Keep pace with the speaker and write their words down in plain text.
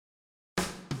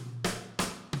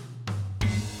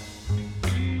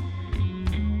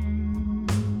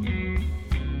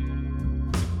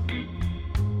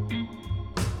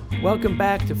Welcome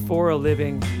back to For a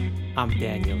Living. I'm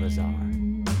Daniel Lazar.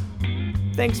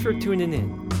 Thanks for tuning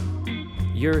in.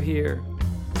 You're here.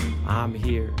 I'm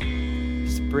here.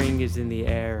 Spring is in the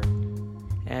air.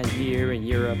 And here in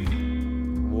Europe,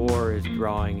 war is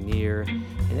drawing near.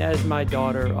 And as my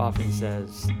daughter often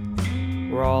says,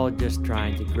 we're all just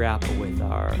trying to grapple with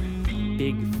our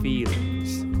big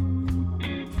feelings.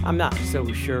 I'm not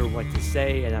so sure what to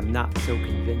say, and I'm not so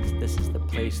convinced this is the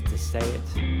place to say it.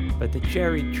 But the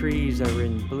cherry trees are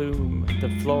in bloom, the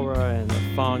flora and the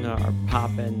fauna are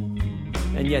popping,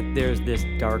 and yet there's this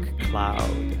dark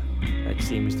cloud that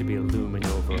seems to be looming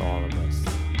over all of us.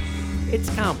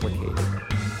 It's complicated.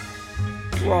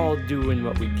 We're all doing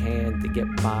what we can to get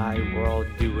by. We're all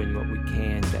doing what we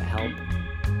can to help.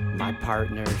 My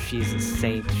partner, she's a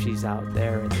saint. She's out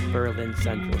there at the Berlin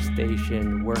Central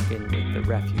Station working with the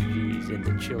refugees in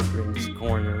the children's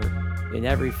corner in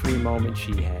every free moment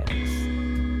she has.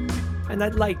 And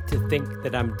I'd like to think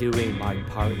that I'm doing my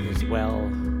part as well,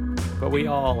 but we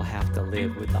all have to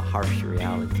live with the harsh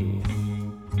reality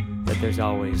that there's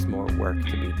always more work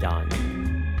to be done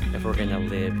if we're going to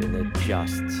live in a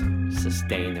just,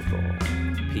 sustainable,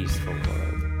 peaceful world.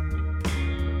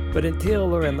 But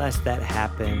until or unless that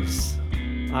happens,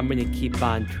 I'm going to keep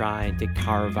on trying to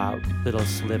carve out little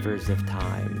slivers of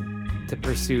time to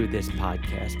pursue this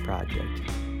podcast project,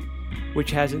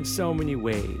 which has in so many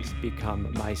ways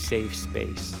become my safe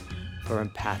space for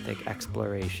empathic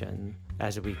exploration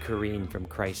as we careen from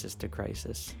crisis to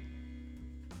crisis.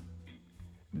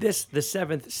 This, the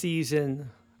 7th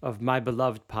season of my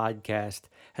beloved podcast,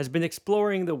 has been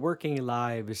exploring the working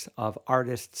lives of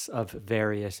artists of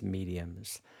various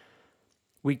mediums.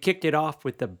 We kicked it off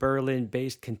with the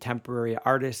Berlin-based contemporary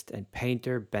artist and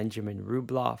painter Benjamin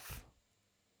Rubloff.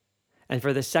 And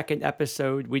for the second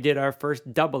episode, we did our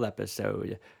first double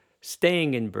episode,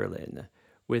 Staying in Berlin,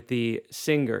 with the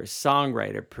singer,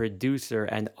 songwriter, producer,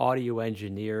 and audio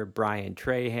engineer Brian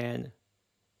Trahan.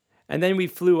 And then we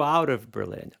flew out of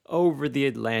Berlin, over the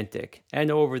Atlantic,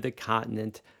 and over the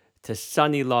continent to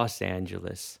sunny Los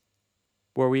Angeles,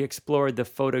 where we explored the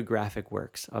photographic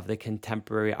works of the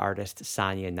contemporary artist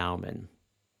Sonia Naumann.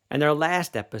 And our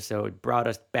last episode brought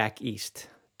us back east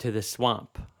to the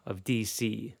swamp of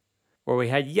DC, where we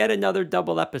had yet another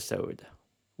double episode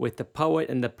with the poet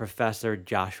and the professor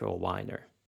Joshua Weiner.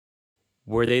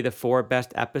 Were they the 4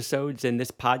 best episodes in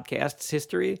this podcast's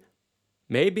history?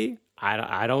 Maybe.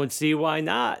 I don't see why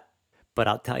not. But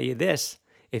I'll tell you this,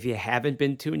 if you haven't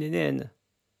been tuning in,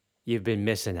 you've been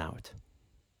missing out.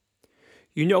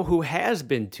 You know who has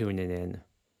been tuning in?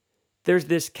 There's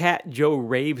this cat, Joe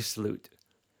Ravesloot,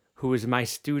 who was my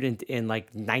student in like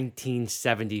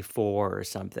 1974 or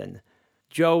something.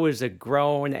 Joe is a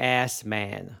grown-ass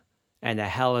man and a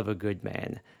hell of a good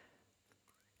man.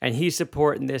 And he's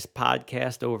supporting this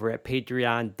podcast over at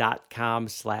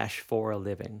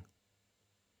patreon.com/foraliving.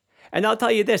 And I'll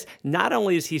tell you this, not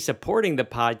only is he supporting the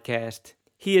podcast,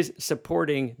 he is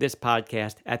supporting this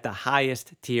podcast at the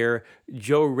highest tier.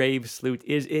 Joe Ravesloot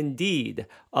is indeed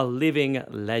a living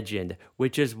legend,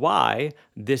 which is why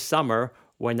this summer,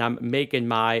 when I'm making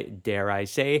my, dare I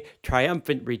say,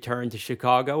 triumphant return to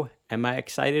Chicago, am I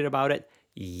excited about it?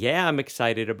 Yeah, I'm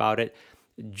excited about it.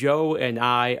 Joe and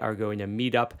I are going to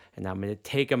meet up, and I'm going to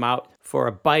take him out for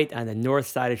a bite on the north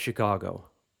side of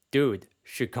Chicago. Dude,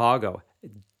 Chicago,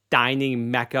 dining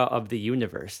mecca of the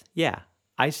universe. Yeah,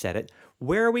 I said it.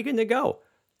 Where are we going to go?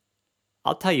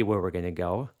 I'll tell you where we're going to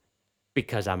go,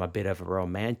 because I'm a bit of a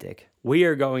romantic. We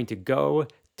are going to go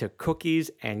to Cookies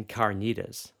and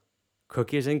Carnitas.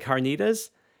 Cookies and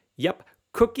Carnitas? Yep,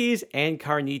 Cookies and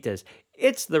Carnitas.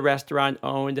 It's the restaurant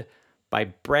owned by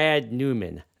Brad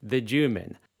Newman, the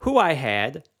Jewman, who I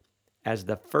had as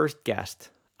the first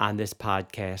guest on this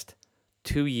podcast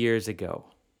 2 years ago.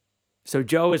 So,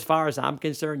 Joe, as far as I'm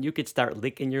concerned, you could start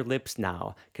licking your lips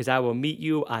now, because I will meet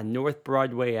you on North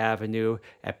Broadway Avenue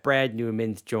at Brad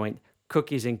Newman's joint,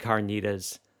 Cookies and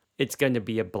Carnitas. It's going to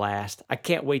be a blast. I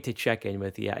can't wait to check in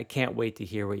with you. I can't wait to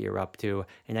hear what you're up to,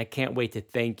 and I can't wait to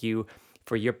thank you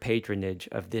for your patronage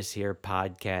of this here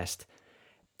podcast.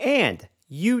 And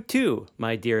you too,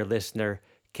 my dear listener,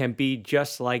 can be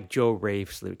just like Joe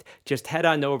Ravesloot. Just head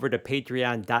on over to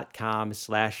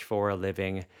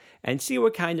patreon.com/foraliving and see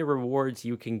what kind of rewards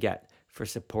you can get for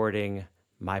supporting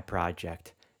my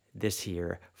project, this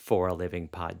here For a Living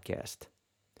podcast.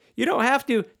 You don't have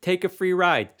to take a free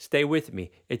ride. Stay with me.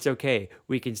 It's okay.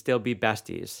 We can still be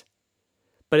besties.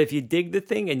 But if you dig the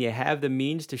thing and you have the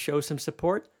means to show some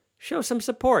support, show some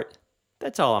support.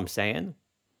 That's all I'm saying.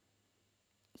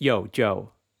 Yo,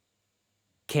 Joe.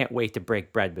 Can't wait to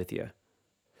break bread with you.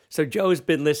 So Joe's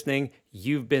been listening,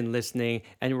 you've been listening,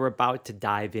 and we're about to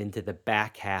dive into the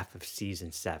back half of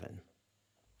Season 7.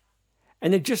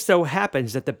 And it just so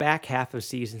happens that the back half of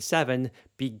Season 7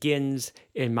 begins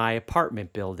in my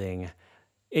apartment building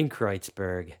in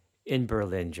Kreuzberg in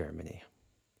Berlin, Germany.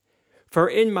 For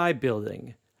in my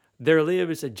building, there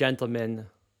lives a gentleman,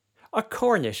 a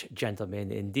Cornish gentleman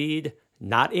indeed,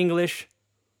 not English,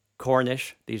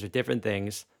 Cornish, these are different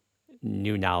things.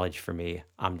 New knowledge for me.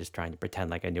 I'm just trying to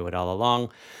pretend like I knew it all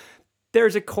along.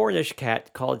 There's a Cornish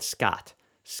cat called Scott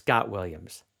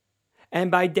Williams.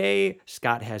 And by day,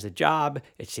 Scott has a job.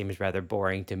 It seems rather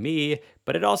boring to me,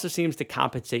 but it also seems to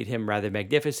compensate him rather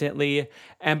magnificently.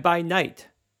 And by night,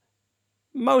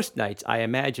 most nights, I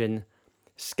imagine,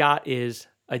 Scott is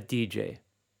a DJ.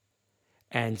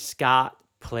 And Scott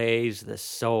plays the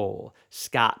soul.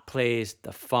 Scott plays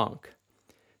the funk.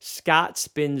 Scott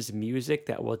spins music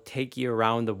that will take you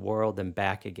around the world and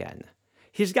back again.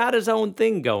 He's got his own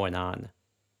thing going on.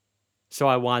 So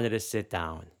I wanted to sit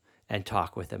down and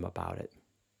talk with him about it.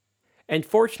 And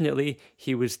fortunately,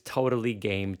 he was totally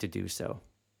game to do so.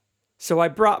 So I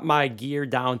brought my gear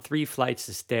down 3 flights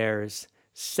of stairs,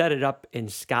 set it up in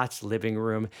Scott's living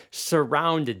room,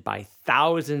 surrounded by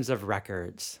thousands of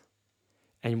records,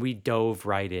 and we dove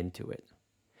right into it.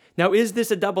 Now, is this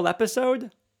a double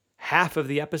episode? Half of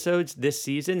the episodes this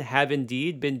season have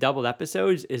indeed been double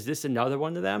episodes. Is this another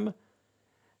one of them?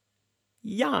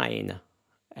 Jein,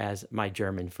 as my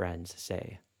German friends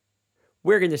say.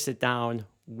 We're going to sit down.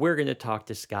 We're going to talk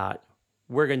to Scott.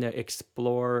 We're going to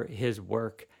explore his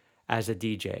work as a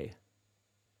DJ.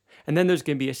 And then there's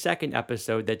going to be a second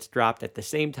episode that's dropped at the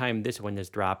same time this one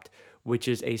is dropped, which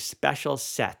is a special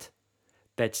set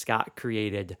that Scott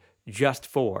created just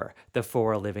for the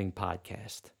For a Living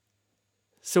podcast.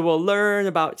 So we'll learn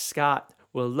about Scott.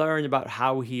 We'll learn about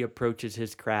how he approaches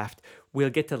his craft. We'll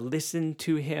get to listen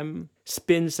to him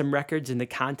spin some records in the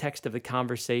context of the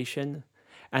conversation.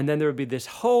 And then there will be this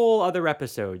whole other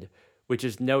episode, which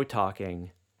is no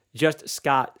talking. Just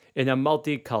Scott in a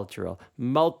multicultural,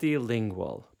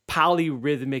 multilingual,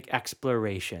 polyrhythmic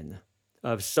exploration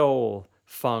of soul,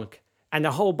 funk, and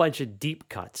a whole bunch of deep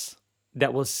cuts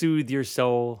that will soothe your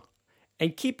soul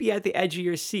and keep you at the edge of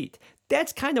your seat.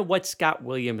 That's kind of what Scott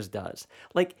Williams does.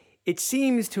 Like, it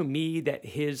seems to me that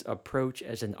his approach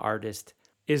as an artist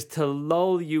is to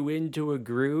lull you into a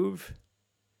groove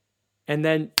and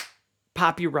then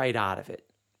pop you right out of it.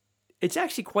 It's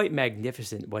actually quite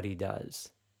magnificent what he does.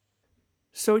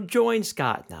 So join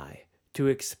Scott and I to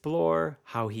explore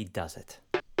how he does it.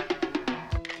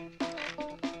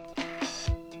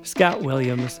 Scott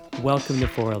Williams, welcome to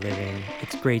For a Living.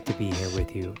 It's great to be here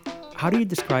with you. How do you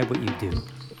describe what you do?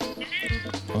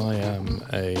 I am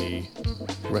a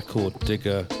record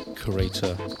digger,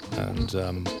 curator, and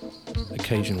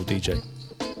occasional DJ.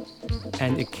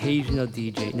 An occasional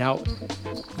DJ. Now,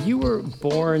 you were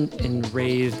born and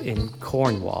raised in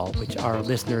Cornwall, which our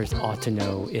listeners ought to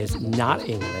know is not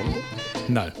England.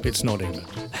 No, it's not England.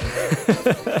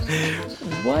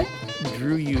 What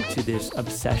drew you to this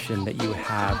obsession that you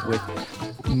have with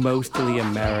mostly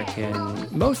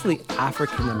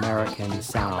African-American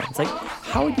sounds? Like,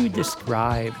 how would you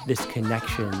describe this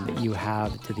connection that you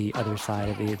have to the other side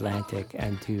of the Atlantic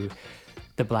and to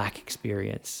the Black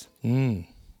experience?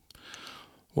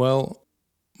 Well,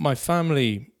 my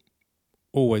family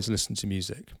always listened to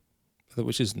music,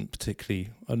 which isn't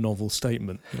particularly a novel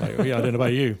statement. Like, yeah, I don't know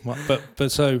about you,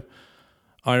 but so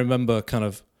I remember kind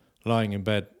of lying in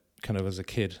bed, kind of as a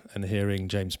kid, and hearing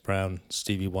James Brown,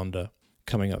 Stevie Wonder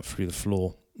coming up through the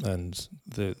floor, and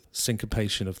the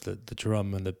syncopation of the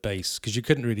drum and the bass, because you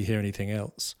couldn't really hear anything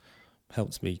else,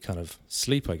 helped me kind of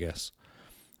sleep, I guess.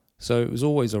 So it was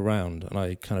always around, and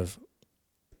I kind of,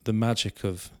 the magic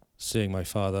of seeing my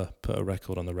father put a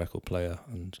record on the record player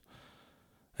and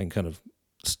kind of,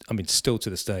 I mean, still to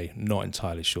this day, not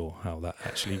entirely sure how that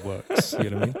actually works. You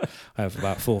know what I mean? I have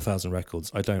about 4,000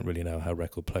 records. I don't really know how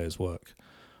record players work.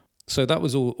 So that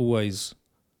was always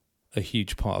a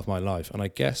huge part of my life. And I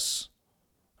guess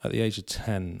at the age of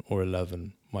 10 or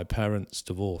 11, my parents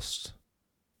divorced.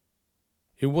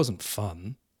 It wasn't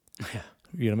fun. Yeah.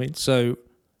 You know what I mean? So,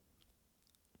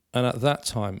 and at that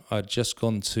time, I'd just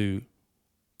gone to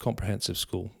comprehensive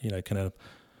school, you know, kind of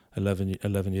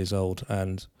 11 years old,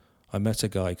 and I met a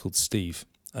guy called Steve,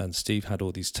 and Steve had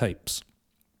all these tapes,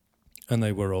 and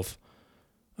they were of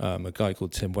a guy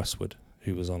called Tim Westwood,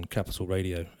 who was on Capital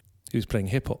Radio. He was playing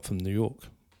hip-hop from New York,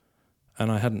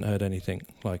 and I hadn't heard anything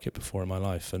like it before in my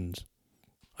life, and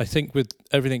I think with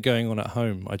everything going on at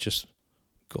home, I just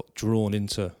got drawn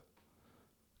into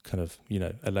kind of, you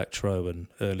know, electro and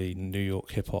early New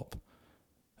York hip-hop,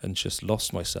 and just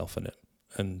lost myself in it.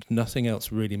 and nothing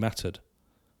else really mattered.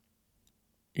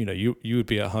 You know, you would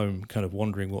be at home kind of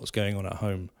wondering what's going on at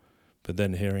home, but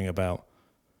then hearing about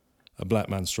a black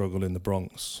man's struggle in the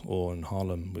Bronx or in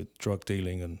Harlem with drug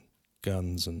dealing and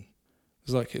guns, and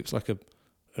it was like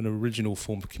an original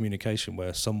form of communication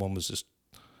where someone was just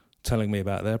telling me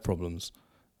about their problems,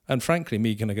 and frankly,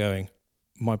 me kind of going,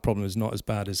 my problem is not as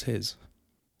bad as his.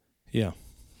 Yeah.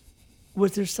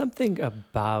 Was there something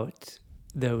about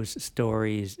those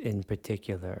stories in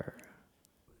particular,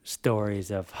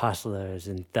 stories of hustlers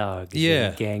and thugs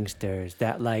and gangsters,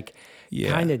 that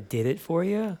kind of did it for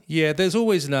you? Yeah, there's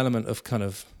always an element of kind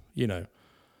of, you know,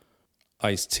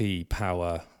 Ice-T,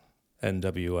 Power,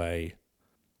 NWA.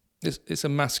 It's a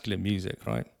masculine music,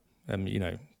 right? You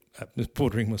know,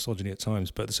 bordering misogyny at times.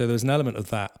 But so there's an element of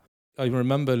that. I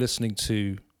remember listening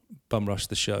to Bum Rush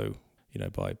the Show, you know,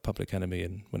 by Public Enemy,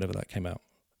 and whenever that came out,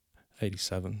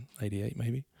 87, 88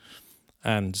 maybe.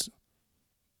 And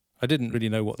I didn't really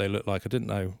know what they looked like. I didn't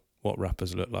know what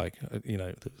rappers looked like. You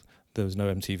know, there was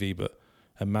no MTV, but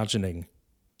imagining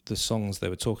the songs they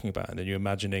were talking about, and then you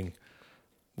imagining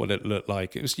what it looked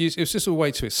like. It was just a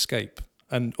way to escape.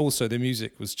 And also the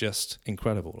music was just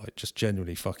incredible, like just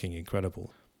genuinely fucking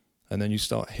incredible. And then you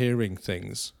start hearing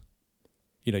things,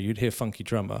 you know, you'd hear Funky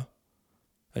Drummer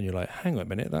and you're like, hang on a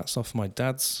minute, that's off my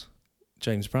dad's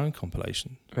James Brown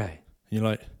compilation. Right. And you're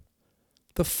like,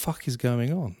 the fuck is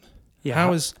going on?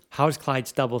 Yeah. How's Clyde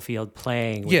Stubblefield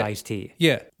playing with Ice-T?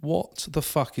 Yeah. What the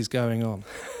fuck is going on?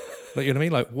 Like, you know what I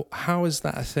mean? Like, how is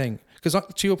that a thing? Because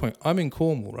to your point, I'm in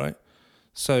Cornwall, right?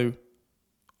 So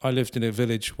I lived in a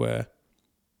village where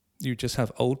you just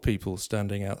have old people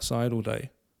standing outside all day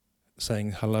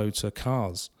saying hello to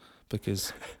cars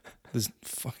because there's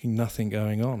fucking nothing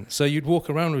going on. So you'd walk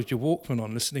around with your Walkman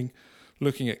on, listening,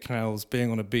 looking at cows,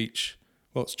 being on a beach,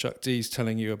 whilst Chuck D's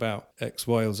telling you about X,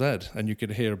 Y, or Z, and you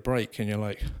could hear a break, and you're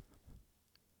like,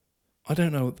 I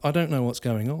don't know what's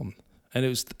going on. And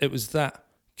it was that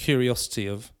curiosity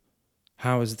of,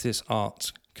 how has this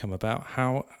art come about?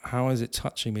 How is it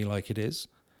touching me like it is?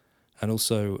 And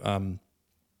also,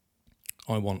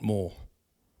 I want more.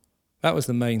 That was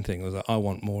the main thing. Was like, I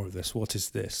want more of this. What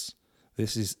is this?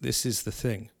 This is the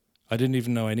thing. I didn't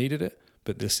even know I needed it,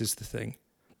 but this is the thing.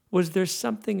 Was there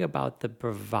something about the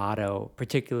bravado,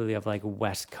 particularly of like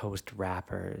West Coast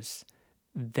rappers,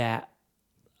 that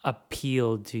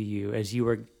appealed to you as you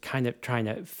were kind of trying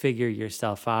to figure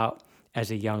yourself out as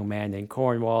a young man in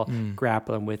Cornwall,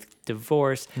 grappling with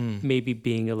divorce, maybe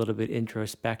being a little bit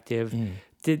introspective?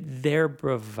 Did their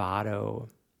bravado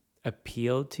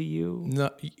appeal to you? No,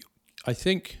 I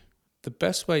think the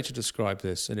best way to describe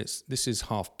this, and this is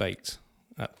half-baked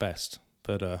at best,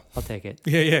 but I'll take it.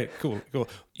 Yeah, cool.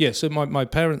 Yeah, so my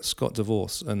parents got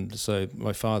divorced, and so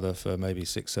my father for maybe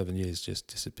 6-7 years just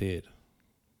disappeared.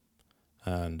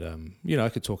 And you know, I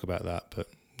could talk about that, but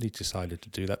he decided to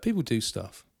do that. People do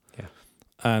stuff. Yeah.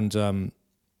 And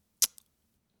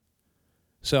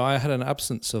so I had an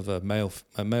absence of a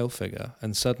male figure,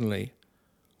 and suddenly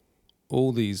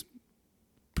all these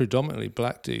predominantly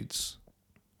black dudes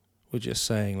were just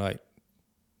saying, like,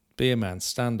 be a man,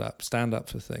 stand up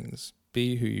for things,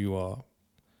 be who you are,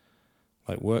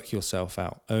 like, work yourself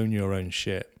out, own your own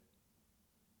shit.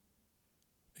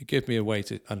 It gave me a way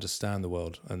to understand the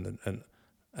world and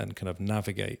kind of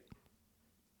navigate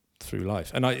through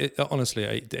life. And honestly,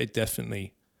 it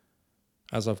definitely,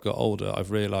 as I've got older,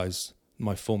 I've realized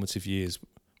my formative years,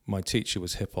 my teacher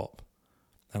was hip hop.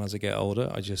 And as I get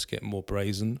older, I just get more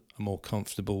brazen and more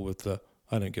comfortable with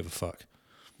I don't give a fuck.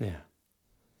 Yeah.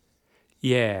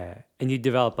 Yeah. And you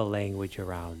develop a language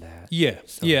around that. Yeah.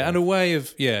 Yeah. And a way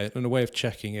of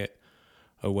checking it,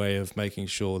 a way of making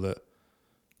sure that,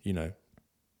 you know,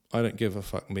 I don't give a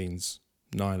fuck means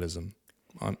nihilism.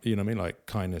 You know what I mean? Like,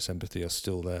 kindness, empathy are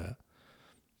still there.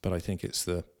 But I think it's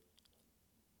the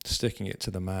sticking it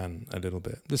to the man a little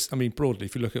bit. Broadly,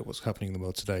 if you look at what's happening in the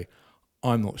world today,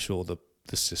 I'm not sure the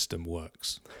system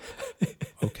works.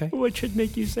 Okay. What should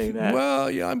make you say that?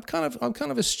 Well, yeah, I'm kind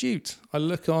of astute. I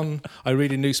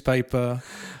read a newspaper,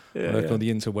 I look on the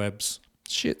interwebs.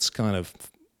 Shit's kind of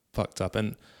fucked up,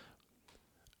 and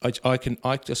I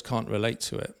just can't relate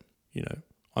to it. You know,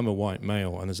 I'm a white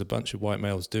male, and there's a bunch of white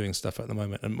males doing stuff at the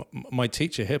moment, and my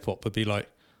teacher hip hop would be like,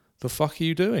 "The fuck are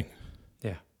you doing?"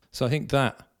 Yeah. So I think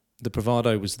that the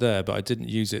bravado was there, but I didn't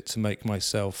use it to make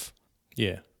myself,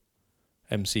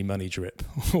 MC Money Drip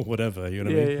or whatever, you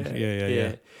know what I mean?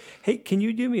 Yeah. Hey, can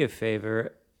you do me a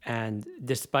favor? And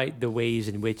despite the ways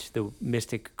in which the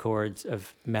mystic chords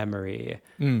of memory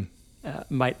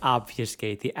might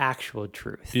obfuscate the actual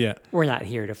truth. Yeah. We're not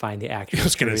here to find the actual I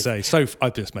was going to truth. say,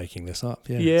 I'm just making this up.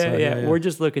 Yeah. Yeah. We're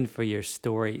just looking for your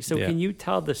story. So Yeah. can you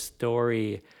tell the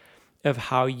story of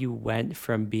how you went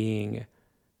from being,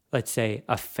 let's say,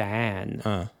 a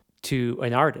fan to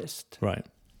an artist? Right.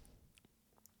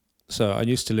 So I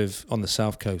used to live on the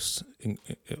south coast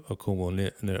of Cornwall,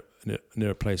 near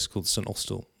a place called St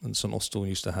Austell, and St Austell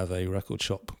used to have a record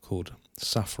shop called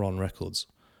Saffron Records.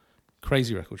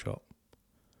 Crazy record shop.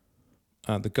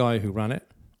 The guy who ran it,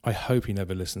 I hope he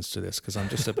never listens to this because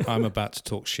I'm about to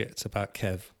talk shit about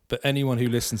Kev. But anyone who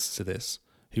listens to this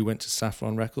who went to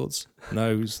Saffron Records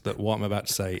knows that what I'm about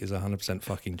to say is 100%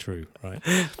 fucking true, right?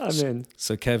 I'm in.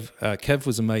 So Kev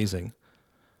was amazing.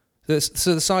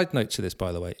 So the side note to this,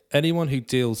 by the way, anyone who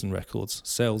deals in records,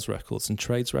 sells records and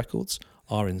trades records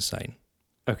are insane.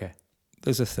 Okay.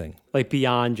 There's a thing. Like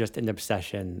beyond just an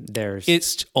obsession,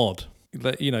 It's odd.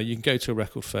 You know, you can go to a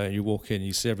record fair, you walk in,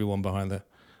 you see everyone behind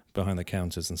the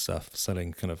counters and stuff,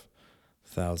 selling kind of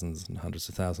thousands and hundreds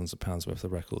of thousands of pounds worth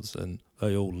of records, and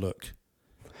they all look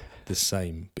the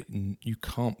same, but you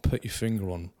can't put your finger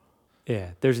on.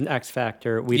 Yeah, there's an X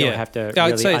factor. We don't have to really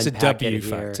I'd say it's a unpack W it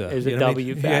here. factor. It's a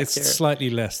W factor. Yeah, it's slightly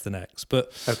less than X,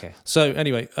 but okay. So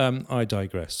anyway, I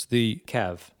digress. The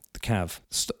Kev.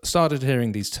 Started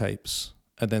hearing these tapes,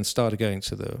 and then started going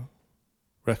to the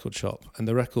record shop, and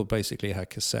the record basically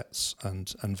had cassettes and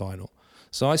vinyl.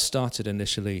 So I started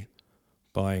initially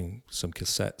buying some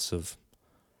cassettes of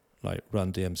like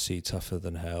Run DMC, Tougher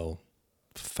Than Hell,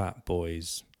 Fat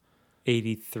Boys,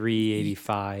 83,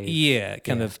 85. yeah,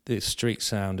 kind of the street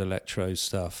sound electro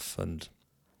stuff. And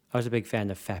I was a big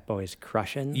fan of Fat Boys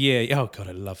Crushin'. yeah, oh god,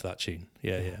 I love that tune.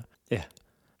 Yeah.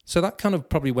 So that kind of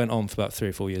probably went on for about 3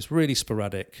 or 4 years, really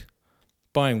sporadic,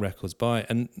 buying records,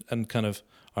 and kind of,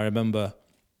 I remember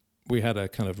we had a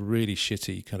kind of really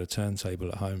shitty kind of turntable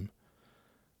at home.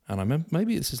 And I remember,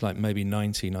 maybe this is like maybe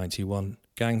 1991,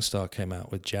 Gangstar came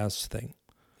out with Jazz Thing.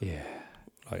 Yeah.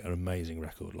 Like an amazing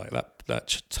record. Like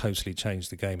that totally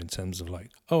changed the game in terms of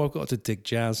like, oh, I've got to dig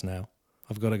jazz now.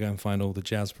 I've got to go and find all the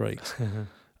jazz breaks.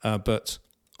 But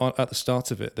at the start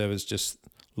of it, there was just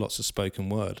lots of spoken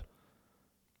word.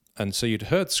 And so you'd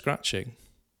heard scratching,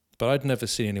 but I'd never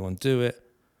seen anyone do it.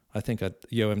 I think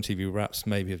Yo MTV Raps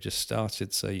maybe have just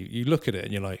started. So you look at it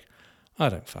and you're like, I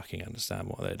don't fucking understand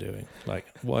what they're doing. Like,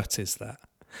 what is that?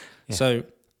 Yeah.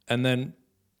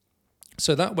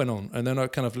 So that went on. And then I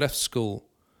kind of left school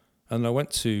and I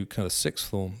went to kind of sixth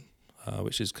form,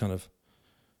 which is kind of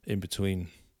in between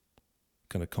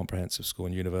kind of comprehensive school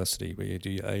and university where you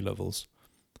do your A-levels.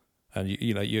 And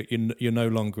you're no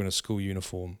longer in a school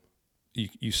uniform.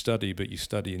 You study, but you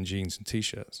study in jeans and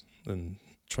T-shirts and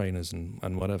trainers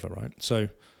and whatever, right? So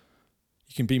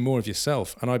you can be more of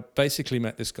yourself. And I basically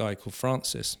met this guy called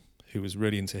Francis who was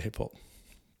really into hip-hop.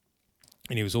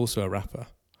 And he was also a rapper.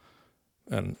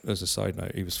 And as a side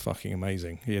note, he was fucking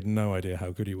amazing. He had no idea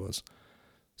how good he was.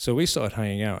 So we started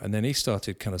hanging out, and then he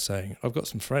started kind of saying, I've got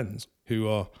some friends who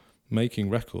are making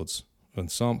records and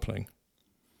sampling.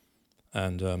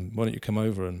 And why don't you come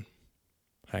over and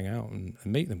hang out and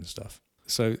meet them and stuff.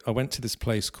 So I went to this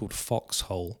place called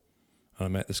Foxhole, and I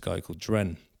met this guy called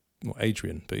Dren, or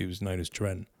Adrian, but he was known as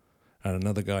Dren, and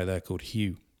another guy there called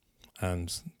Hugh.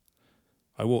 And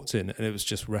I walked in, and it was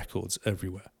just records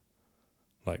everywhere,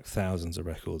 like thousands of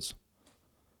records.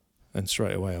 And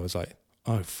straight away I was like,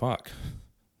 oh, fuck,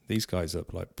 these guys are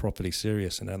like properly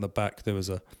serious. And at the back there was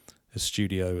a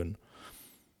studio,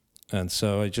 and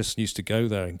so I just used to go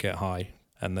there and get high,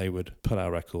 and they would put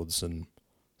out records and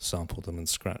sample them and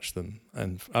scratch them.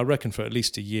 And I reckon for at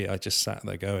least a year I just sat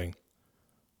there going,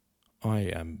 I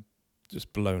am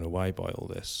just blown away by all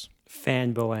this.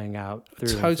 Fanboying out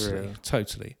through and through.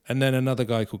 Totally. And then another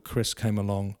guy called Chris came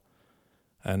along,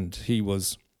 and he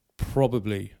was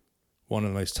probably one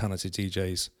of the most talented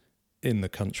DJs in the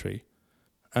country.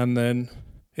 And then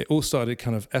it all started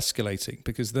kind of escalating,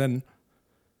 because then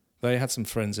they had some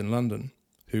friends in London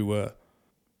who were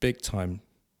big time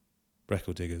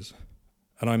record diggers.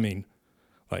 And I mean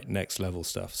like next level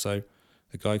stuff. So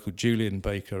a guy called Julian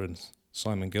Baker and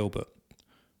Simon Gilbert,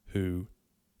 who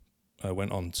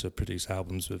went on to produce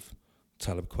albums with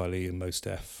Talib Kweli and Mos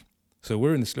Def. So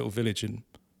we're in this little village in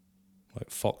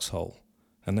like Foxhole,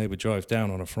 and they would drive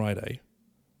down on a Friday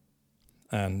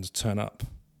and turn up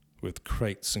with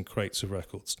crates and crates of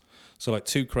records. So like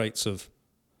 2 crates of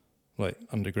like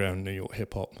underground New York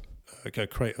hip hop, a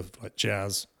crate of like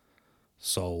jazz,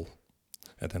 soul,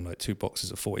 and then like 2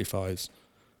 boxes of 45s.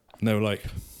 And they were like,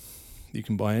 you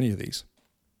can buy any of these.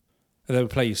 And they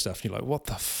would play you stuff, and you're like, what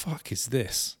the fuck is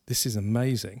this? This is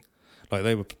amazing. Like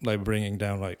they were bringing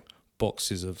down like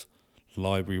boxes of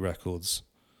library records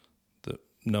that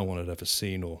no one had ever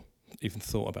seen or even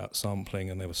thought about sampling,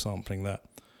 and they were sampling that.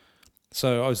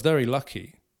 So I was very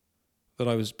lucky that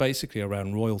I was basically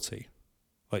around royalty,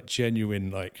 like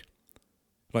genuine, like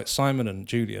Simon and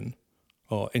Julian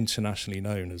are internationally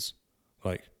known as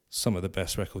like some of the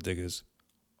best record diggers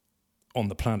on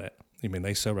the planet. I mean,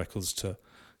 they sell records to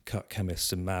Cut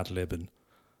Chemists and Madlib and,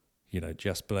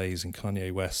 Just Blaze and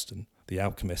Kanye West and The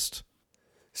Alchemist.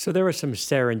 So there was some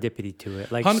serendipity to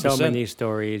it. Like 100%. so many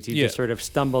stories, you Yeah. just sort of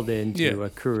stumbled into Yeah. a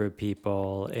crew of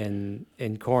people in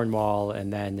Cornwall,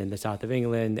 and then in the south of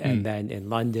England, and then in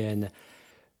London.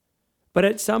 But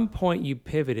at some point you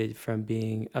pivoted from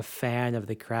being a fan of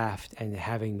the craft and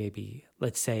having maybe,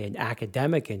 let's say, an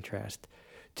academic interest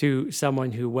to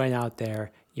someone who went out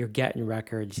there, you're getting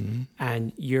records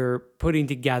and you're putting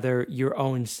together your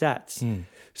own sets.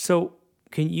 So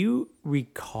can you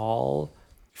recall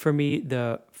for me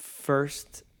the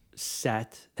first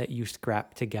set that you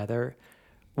scrapped together?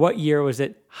 What year was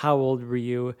it? How old were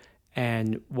you?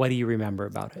 And what do you remember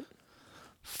about it?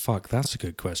 Fuck, that's a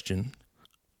good question.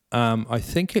 I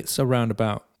think it's around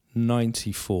about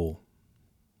 94.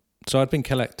 So I'd been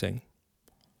collecting,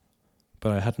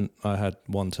 but I had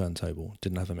one turntable,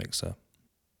 didn't have a mixer.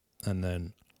 And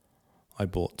then I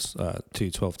bought two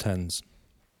 1210s,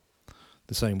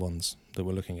 the same ones that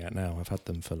we're looking at now. I've had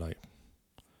them for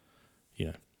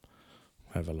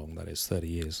however long that is, 30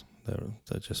 years.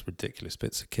 They're just ridiculous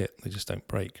bits of kit. They just don't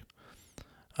break.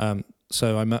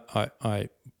 So I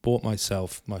bought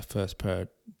myself my first pair of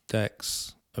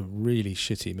decks, a really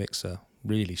shitty mixer,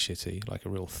 really shitty, like a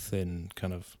real thin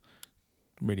kind of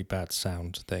really bad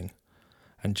sound thing,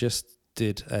 and just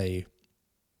did a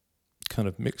kind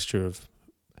of mixture of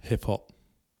hip hop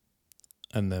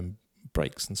and then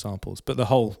breaks and samples. But the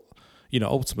whole,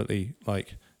 ultimately,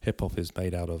 like hip hop is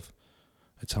made out of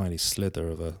a tiny slither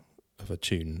of a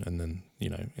tune, and then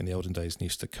in the olden days, you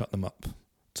used to cut them up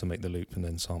to make the loop, and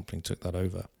then sampling took that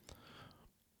over.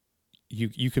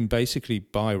 You can basically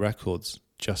buy records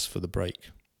just for the break.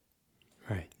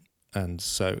 Right. And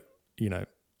so,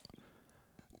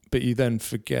 but you then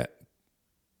forget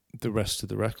the rest of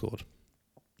the record.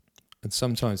 And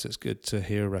sometimes it's good to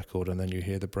hear a record and then you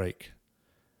hear the break.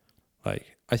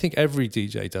 Like, I think every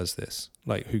DJ does this,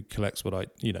 like who collects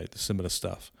the similar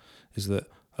stuff, is that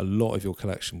a lot of your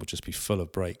collection will just be full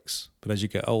of breaks. But as you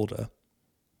get older,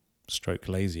 stroke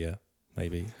lazier,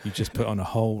 maybe, you just put on a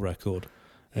whole record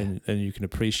and you can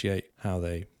appreciate how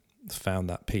they found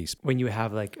that piece. When you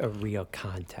have like a real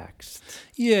context.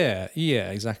 Yeah,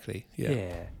 exactly.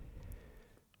 Yeah.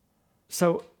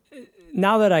 So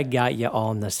now that I got you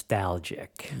all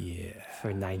nostalgic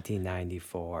for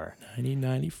 1994.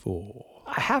 1994,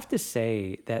 I have to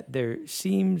say that there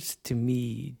seems to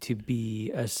me to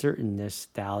be a certain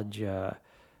nostalgia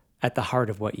at the heart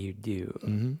of what you do.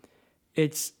 Mm-hmm.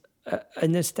 It's a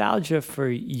nostalgia for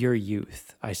your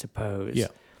youth, I suppose. Yeah.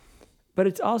 But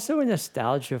it's also a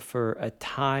nostalgia for a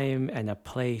time and a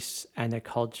place and a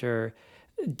culture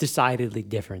decidedly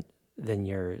different than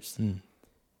yours.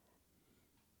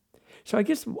 So I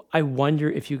guess I wonder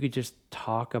if you could just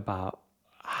talk about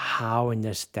how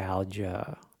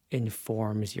nostalgia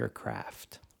informs your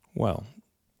craft. Well,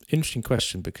 interesting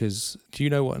question, because do you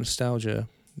know what nostalgia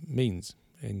means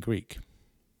in Greek?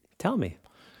 Tell me.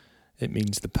 It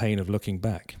means the pain of looking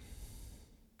back.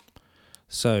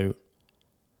 So,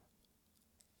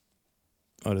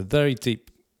 on a very deep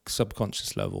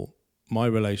subconscious level, my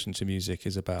relation to music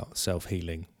is about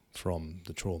self-healing from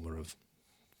the trauma of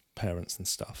parents and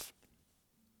stuff.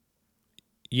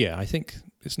 Yeah, I think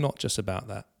it's not just about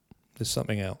that. There's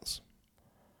something else.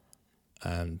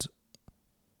 And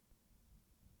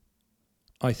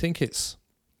I think it's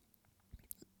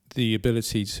the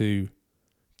ability to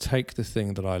take the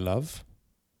thing that I love,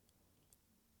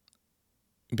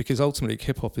 because ultimately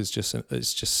hip hop is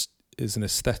an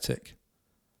aesthetic,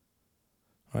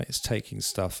 right? It's taking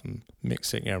stuff and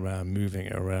mixing it around, moving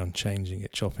it around, changing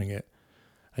it, chopping it,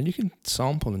 and you can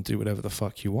sample and do whatever the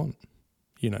fuck you want.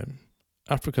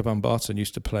 Afrika Bambaataa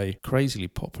used to play crazily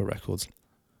popper records.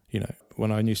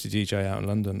 When I used to DJ out in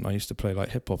London, I used to play like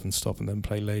hip hop and stop and then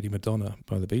play Lady Madonna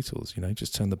by the Beatles,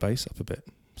 just turn the bass up a bit.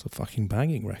 It's a fucking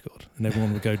banging record and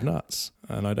everyone would go nuts.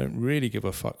 And I don't really give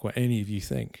a fuck what any of you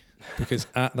think, because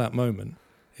at that moment,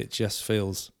 it just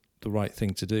feels the right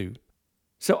thing to do.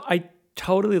 So I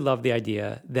totally love the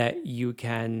idea that you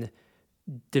can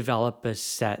develop a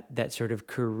set that sort of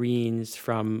careens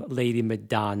from Lady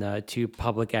Madonna to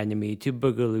Public Enemy to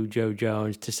Boogaloo Joe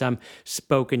Jones to some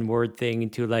spoken word thing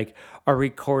to like a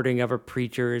recording of a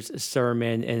preacher's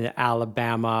sermon in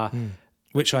Alabama.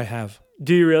 Which I have.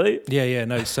 Do you really? Yeah,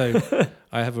 no. So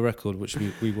I have a record which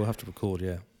we will have to record.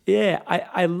 Yeah. Yeah,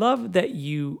 I love that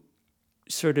you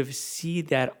sort of see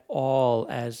that all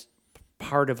as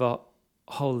part of a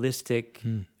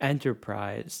holistic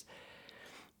enterprise.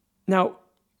 Now,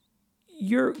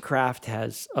 your craft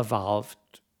has evolved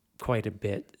quite a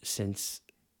bit since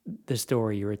the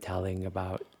story you were telling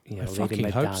about, I Lady fucking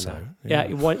Madonna. hope so. Yeah,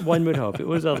 one would hope. It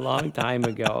was a long time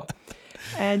ago.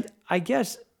 And I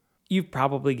guess you've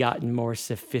probably gotten more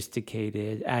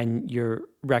sophisticated and your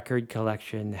record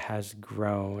collection has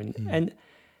grown. And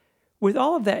with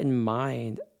all of that in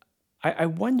mind, I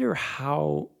wonder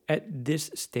how, at this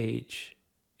stage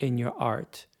in your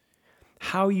art,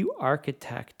 how you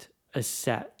architect a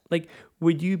set. Like,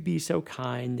 would you be so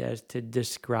kind as to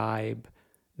describe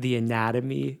the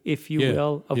anatomy, if you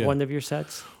will, of one of your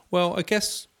sets? Well, I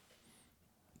guess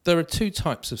there are two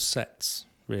types of sets,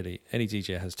 really. Any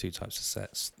DJ has two types of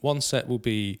sets. One set will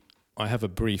be, I have a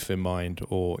brief in mind,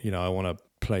 or, I want to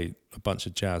play a bunch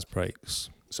of jazz breaks.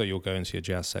 So you'll go into your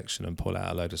jazz section and pull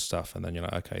out a load of stuff, and then you're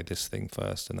like, okay, this thing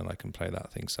first, and then I can play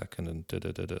that thing second,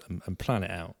 and plan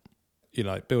it out. You're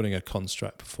like building a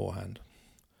construct beforehand.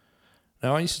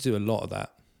 Now, I used to do a lot of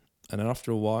that, and then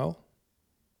after a while,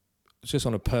 just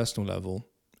on a personal level,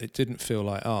 it didn't feel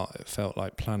like art, it felt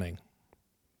like planning.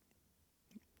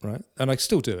 Right? And I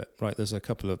still do it, right? There's a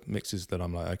couple of mixes that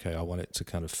I'm like, okay, I want it to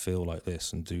kind of feel like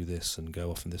this and do this and go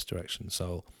off in this direction.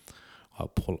 So I'll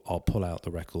pull out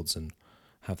the records and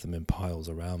have them in piles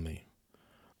around me.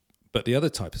 But the other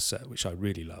type of set, which I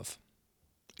really love,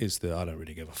 is the I don't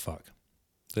really give a fuck.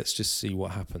 Let's just see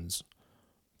what happens.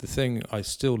 The thing I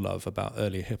still love about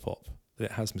early hip hop, that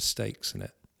it has mistakes in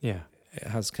it. Yeah. It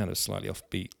has kind of slightly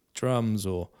offbeat drums,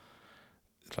 or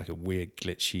it's like a weird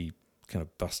glitchy kind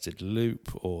of busted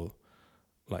loop, or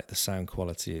like the sound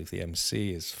quality of the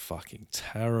MC is fucking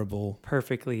terrible.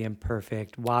 Perfectly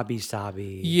imperfect,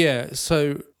 wabi-sabi. Yeah,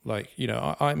 so like,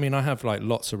 I mean, I have like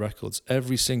lots of records.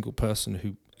 Every single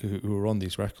person who were on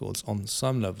these records on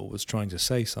some level was trying to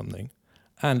say something,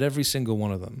 and every single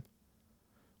one of them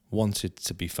wanted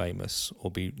to be famous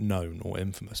or be known or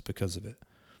infamous because of it.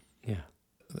 Yeah.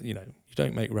 You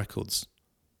don't make records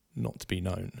not to be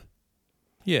known.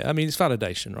 Yeah, I mean, it's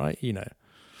validation, right?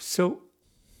 So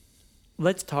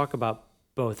let's talk about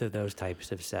both of those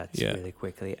types of sets really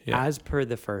quickly. Yeah. As per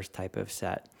the first type of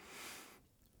set,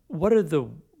 what are the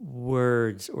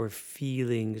words or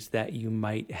feelings that you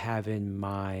might have in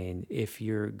mind if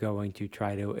you're going to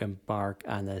try to embark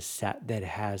on a set that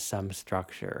has some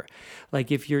structure?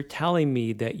 Like, if you're telling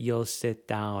me that you'll sit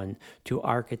down to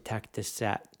architect a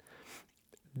set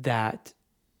that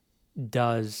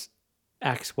does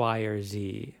X, Y, or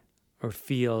Z, or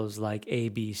feels like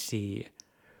ABC,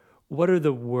 what are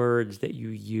the words that you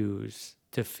use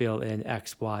to fill in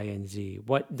X, Y, and Z?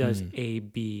 What does A,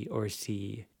 B, or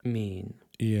C mean?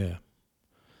 Yeah.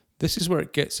 This is where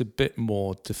it gets a bit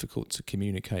more difficult to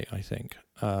communicate, I think,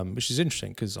 which is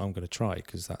interesting because I'm going to try,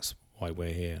 because that's why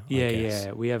we're here.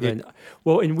 Yeah. We have and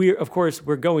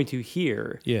we're going to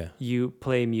hear you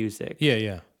play music.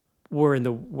 Yeah. We're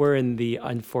in the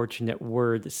unfortunate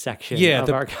word section of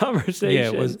our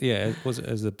conversation. It was,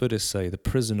 as the Buddhists say, the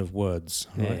prison of words.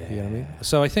 Right? Yeah. You know what I mean?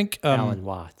 So I think Alan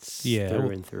Watts, through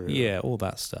and through. Yeah, all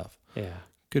that stuff. Yeah.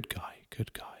 Good guy.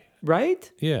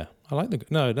 Right? Yeah, I like the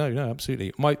no,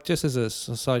 absolutely. Just as a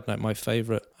side note, my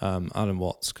favorite Alan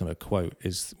Watts kind of quote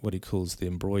is what he calls the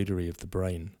embroidery of the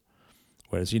brain.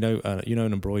 Whereas an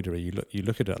embroidery, you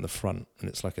look at it on the front and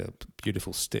it's like a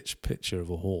beautiful stitched picture of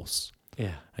a horse.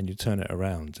 Yeah. And you turn it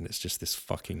around and it's just this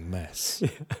fucking mess.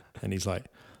 And he's like,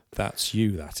 "That's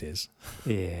you, that is."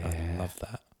 Yeah. I love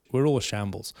that. We're all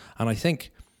shambles, and I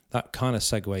think that kind of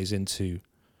segues into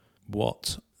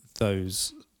what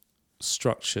those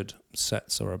structured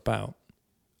sets are about.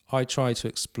 I try to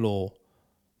explore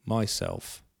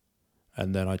myself,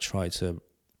 and then I try to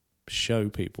show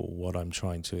people what I'm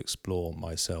trying to explore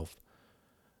myself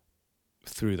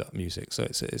through that music. So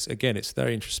it's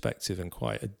very introspective and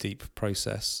quite a deep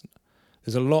process.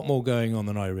 There's a lot more going on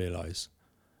than I realise.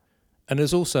 And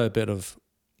there's also a bit of,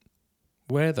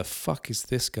 where the fuck is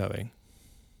this going?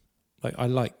 Like, I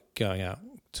like going out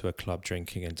to a club,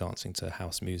 drinking and dancing to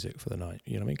house music for the night,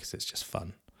 you know what I mean? Because it's just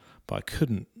fun. But I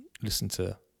couldn't listen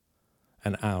to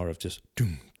an hour of just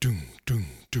doom, doom, doom,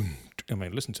 doom. I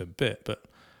mean, listen to a bit, but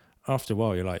after a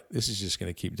while you're like, this is just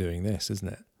going to keep doing this,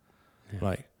 isn't it? Yeah.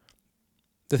 Like,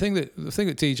 the thing that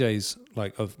DJs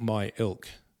like of my ilk,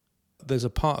 there's a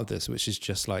part of this which is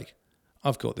just like,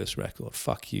 I've got this record,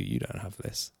 fuck you, you don't have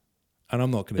this. And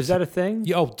I'm not going to... Is that a thing?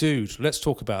 Yeah, oh, dude, let's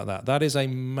talk about that. That is a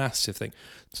massive thing.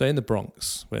 So in the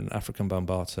Bronx, when African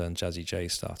Bambaataa and Jazzy J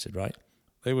started, right,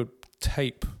 they would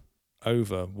tape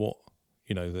over what,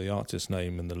 the artist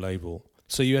name and the label.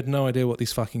 So you had no idea what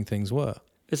these fucking things were.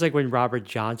 It's like when Robert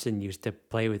Johnson used to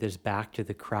play with his back to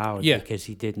the crowd Yeah. because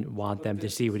he didn't want them to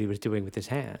see what he was doing with his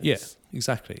hands. Yeah,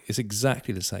 exactly. It's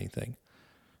exactly the same thing.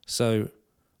 So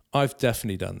I've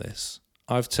definitely done this.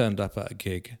 I've turned up at a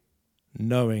gig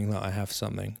knowing that I have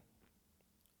something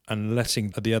and letting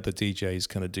the other DJs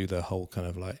kind of do their whole kind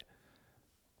of like,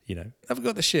 I've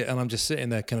got the shit, and I'm just sitting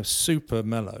there kind of super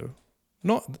mellow,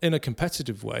 not in a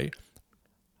competitive way.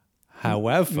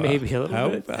 However, Maybe a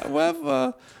little bit.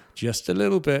 However, just a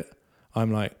little bit. I'm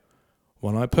like,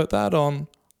 when I put that on,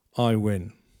 I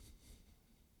win.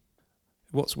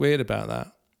 What's weird about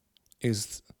that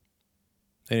is,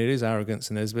 and it is arrogance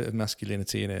and there's a bit of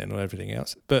masculinity in it and everything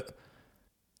else, but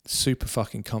super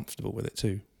fucking comfortable with it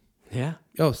too. Yeah.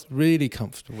 Oh, it's really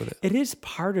comfortable with it. It is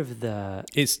part of the...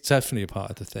 It's definitely a part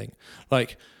of the thing.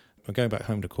 Like, I'm going back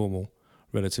home to Cornwall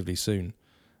relatively soon,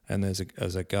 and there's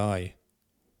a guy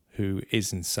who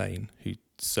is insane, who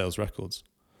sells records.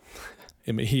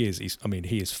 I mean, he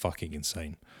is fucking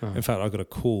insane. Uh-huh. In fact, I got a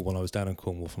call when I was down in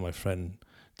Cornwall from my friend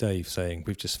Dave saying,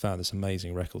 we've just found this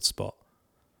amazing record spot.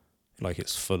 Like,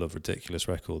 it's full of ridiculous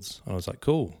records. And I was like,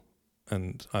 cool.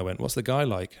 And I went, what's the guy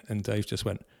like? And Dave just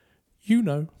went, you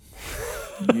know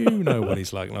what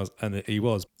he's like. And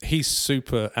he's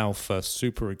super alpha,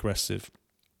 super aggressive.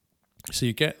 So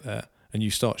you get there and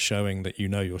you start showing that you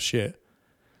know your shit.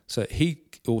 So he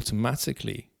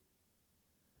automatically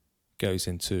goes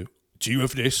into, do you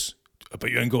have this? I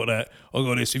bet you ain't got that. I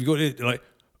got this. Have you got it?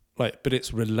 Like, but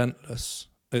it's relentless.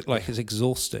 It's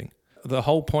exhausting. The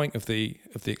whole point of the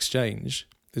exchange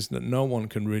is that no one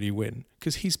can really win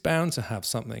because he's bound to have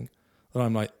something that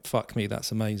I'm like, fuck me,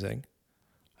 that's amazing.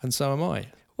 And so am I.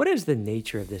 What is the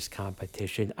nature of this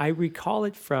competition? I recall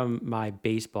it from my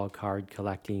baseball card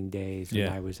collecting days when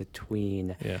I was a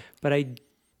tween, but I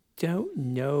don't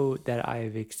know that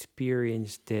I've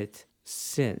experienced it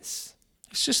since.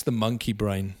 It's just the monkey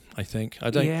brain, I think. I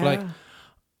don't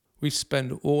we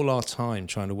spend all our time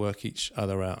trying to work each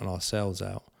other out and ourselves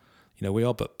out. We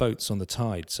are but boats on the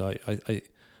tide. So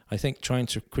I think trying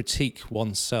to critique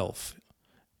oneself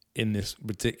in this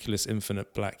ridiculous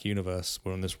infinite black universe,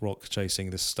 we're on this rock chasing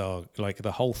this star, like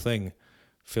the whole thing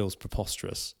feels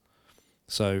preposterous.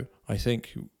 So I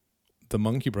think the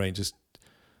monkey brain just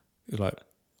like,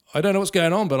 I don't know what's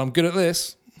going on, but I'm good at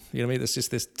this. You know what I mean? There's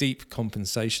just this deep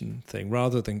compensation thing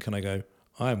rather than can I go,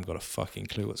 I haven't got a fucking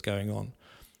clue what's going on.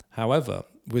 However,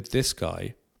 with this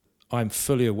guy, I'm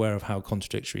fully aware of how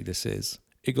contradictory this is.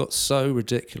 It got so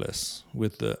ridiculous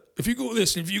with the, if you got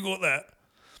this, if you got that,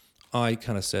 I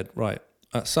kind of said, right,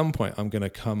 at some point I'm going to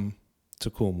come to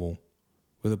Cornwall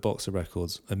with a box of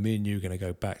records and me and you are going to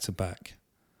go back to back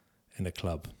in a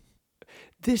club.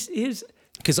 This is...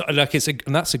 Because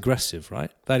and that's aggressive,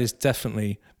 right? That is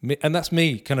definitely me. And that's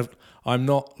me kind of, I'm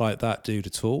not like that dude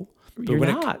at all. But you're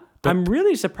not. I'm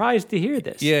really surprised to hear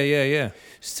this. Yeah.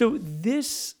 So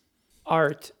this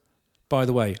art... By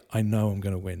the way, I know I'm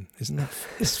going to win. Isn't that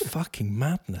it's fucking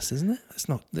madness, isn't it? It's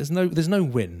not. There's no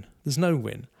win. There's no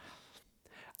win.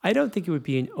 I don't think it would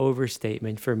be an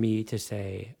overstatement for me to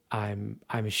say I'm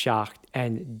shocked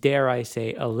and dare I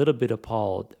say a little bit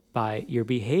appalled by your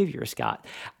behavior, Scott.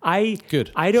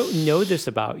 Good. I don't know this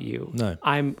about you. No.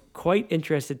 I'm quite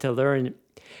interested to learn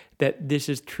that this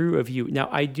is true of you. Now,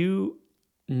 I do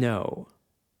know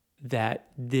that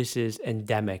this is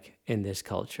endemic in this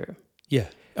culture. Yeah.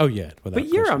 Oh, yeah. But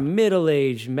you're a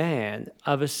middle-aged man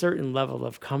of a certain level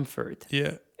of comfort.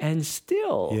 Yeah. And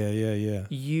still, Yeah.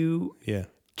 you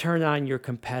turn on your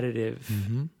competitive...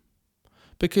 Mm-hmm.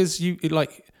 Because you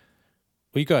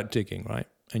go out digging, right?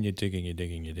 And you're digging,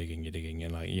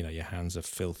 and like, your hands are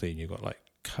filthy and you've got like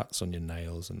cuts on your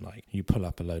nails and like you pull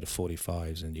up a load of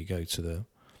 45s and you go to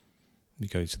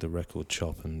the record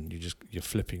shop and you're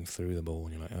flipping through them all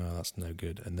and you're like, oh, that's no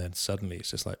good. And then suddenly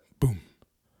it's just like, boom.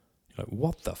 You're like,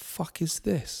 what the fuck is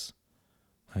this?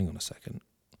 Hang on a second.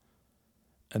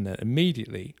 And then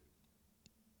immediately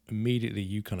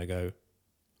you kind of go,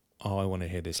 oh, I want to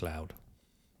hear this loud.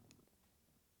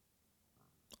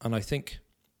 And I think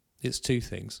it's two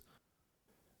things.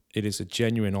 It is a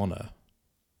genuine honor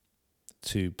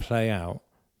to play out,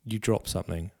 you drop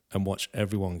something and watch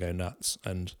everyone go nuts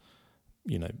and,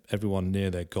 everyone near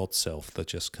their God self, they're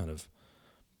just kind of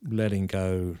letting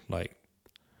go. Like,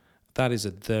 that is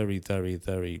a very, very,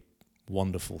 very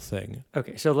wonderful thing.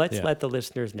 Okay, so let's let the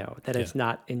listeners know that it's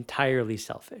not entirely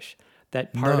selfish.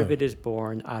 That part of it is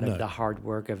born out of the hard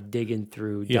work of digging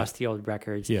through dusty old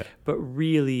records. Yeah. But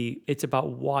really, it's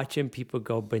about watching people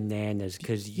go bananas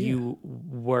because you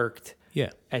worked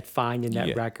at finding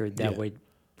that record that would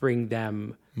bring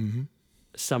them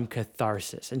some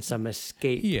catharsis and some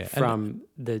escape Yeah, from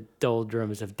the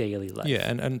doldrums of daily life. Yeah,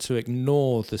 and to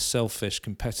ignore the selfish,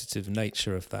 competitive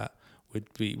nature of that would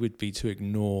be to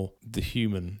ignore the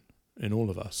human in all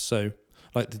of us. So,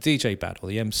 like the DJ battle,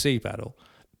 the MC battle,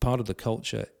 part of the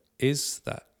culture is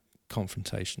that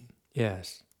confrontation.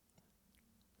 Yes.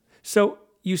 So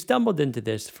you stumbled into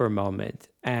this for a moment,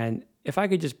 and if I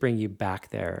could just bring you back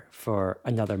there for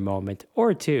another moment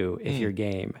or two, if you're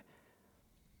game.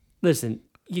 Listen,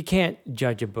 you can't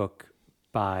judge a book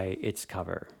by its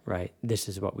cover, right? This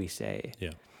is what we say.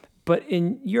 Yeah. But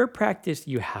in your practice,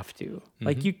 you have to.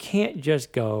 Like, you can't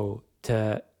just go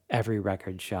to every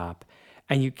record shop,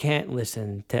 and you can't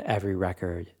listen to every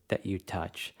record that you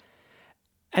touch.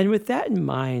 And with that in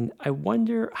mind, I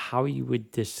wonder how you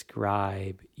would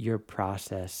describe your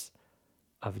process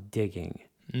of digging.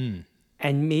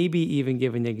 And maybe even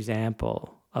give an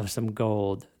example of some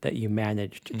gold that you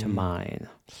managed to mine.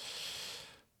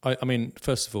 I mean,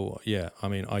 first of all, yeah, I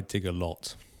mean, I dig a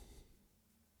lot.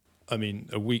 I mean,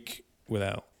 a week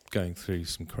without going through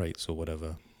some crates or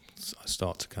whatever, I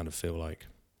start to kind of feel like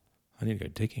I need to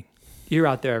go digging. You're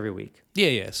out there every week.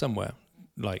 Yeah, somewhere.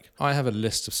 Like, I have a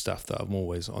list of stuff that I'm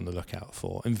always on the lookout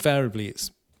for. Invariably,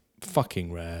 it's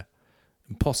fucking rare,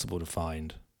 impossible to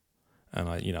find. And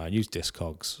I use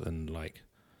Discogs, and like,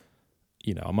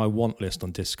 my want list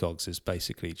on Discogs is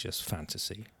basically just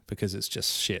fantasy, because it's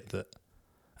just shit that,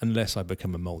 unless I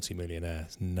become a multi-millionaire,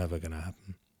 it's never going to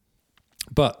happen.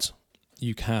 But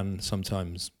you can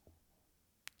sometimes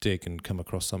dig and come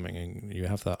across something, and you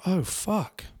have that, oh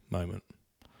fuck moment.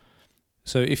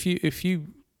 So if you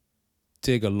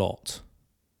dig a lot,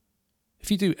 if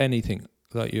you do anything,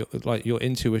 like your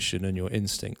intuition and your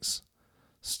instincts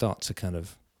start to kind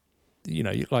of,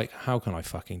 you're like, how can I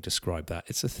fucking describe that?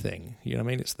 It's a thing, you know what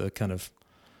I mean? It's the kind of,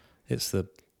 it's the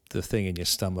thing in your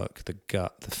stomach, the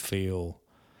gut, the feel.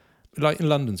 Like in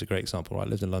London's a great example, right? I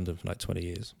lived in London for like 20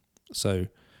 years. So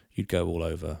you'd go all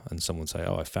over and someone would say,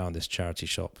 oh, I found this charity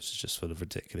shop, which is just full of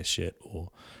ridiculous shit. Or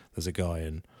there's a guy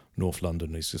in North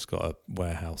London who's just got a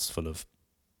warehouse full of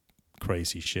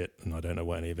crazy shit and I don't know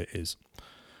what any of it is.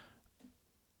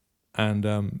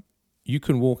 And you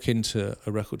can walk into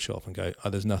a record shop and go, oh,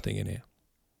 there's nothing in here.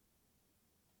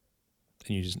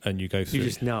 And you go through. You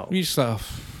just know. You just like,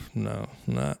 oh,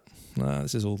 no,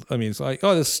 this is all, I mean, it's like,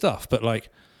 oh, there's stuff, but like,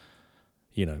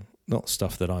 not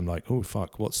stuff that I'm like, oh,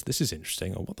 fuck, this is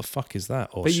interesting, or what the fuck is that?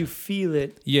 Or but you feel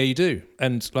it. Yeah, you do.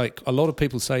 And like, a lot of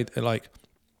people say, like,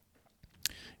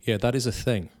 yeah, that is a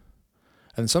thing.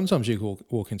 And sometimes you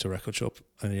walk into a record shop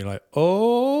and you're like,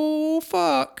 oh,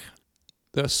 fuck.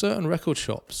 There are certain record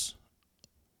shops,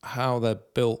 how they're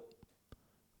built,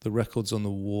 the records on the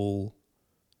wall.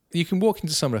 You can walk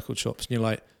into some record shops and you're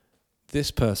like,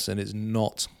 this person is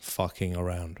not fucking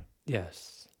around.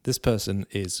 Yes. This person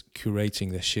is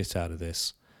curating the shit out of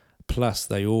this. Plus,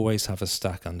 they always have a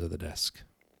stack under the desk.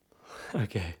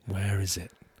 Okay. Where is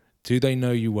it? Do they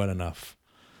know you well enough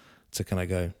to kind of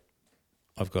go,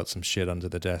 I've got some shit under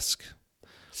the desk?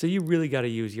 So you really got to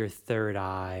use your third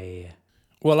eye.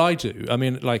 Well, I do. I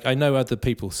mean, like, I know other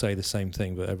people say the same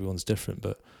thing, but everyone's different.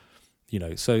 But,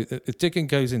 so digging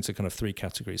goes into kind of three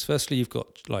categories. Firstly, you've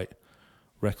got like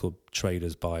record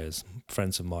traders, buyers,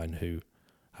 friends of mine who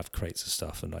have crates of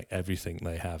stuff and like everything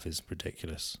they have is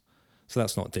ridiculous. So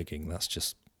that's not digging. That's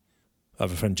just, I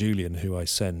have a friend, Julian, who I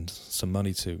send some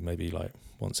money to maybe like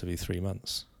once every 3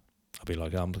 months. I'll be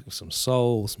like, I'm looking for some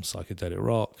soul, some psychedelic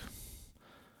rock,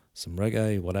 some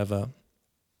reggae, whatever.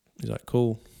 He's like,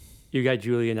 cool. You got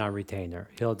Julian on retainer.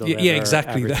 He'll deliver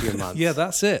exactly. every few months. Yeah,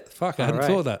 that's it. Fuck, I hadn't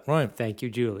thought of that. Right. Thank you,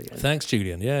 Julian. Thanks,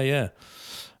 Julian. Yeah.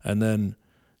 And then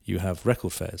you have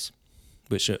record fairs,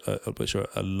 which are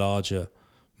a larger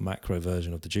macro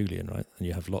version of the Julian, right? And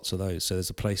you have lots of those. So there's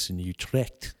a place in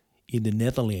Utrecht in the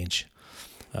Netherlands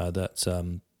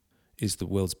that is the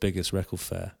world's biggest record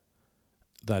fair.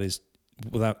 That is,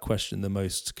 without question, the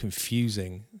most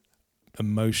confusing,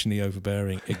 emotionally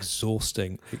overbearing,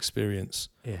 exhausting experience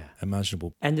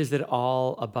imaginable. And is it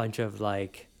all a bunch of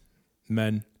like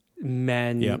men,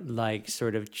 like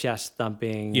sort of chest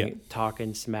thumping,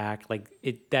 talking smack? Like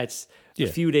that's a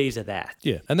few days of that.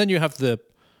 Yeah. And then you have the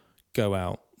go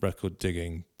out, record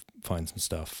digging, find some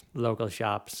stuff. Local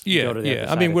shops. Yeah.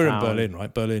 I mean, we're in Berlin,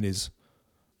 right? Berlin it's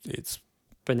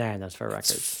bananas for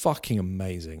records. It's fucking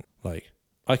amazing. Like,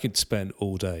 I could spend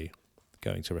all day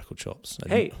going to record shops.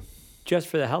 Hey, just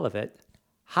for the hell of it,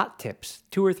 hot tips,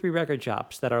 2 or 3 record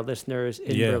shops that our listeners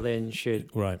in Berlin should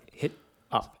hit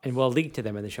up. And we'll link to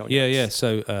them in the show notes. Yeah.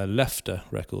 So Lefter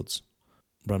Records,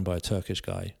 run by a Turkish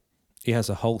guy. He has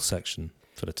a whole section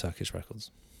for the Turkish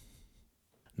records.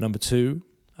 Number 2,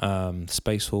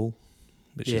 Space Hall,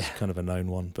 which is Yeah. kind of a known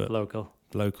one, but Local.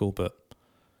 but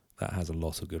that has a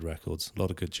lot of good records, a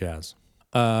lot of good jazz.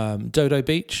 Dodo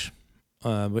Beach,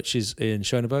 which is in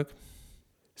Schoenberg.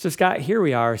 So Scott, here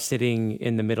we are sitting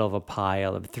in the middle of a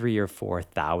pile of 3,000 or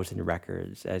 4,000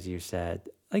 records, as you said.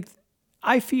 Like,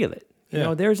 I feel it. You Yeah.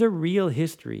 know, there's a real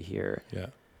history here. Yeah.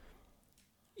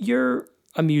 You're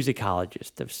a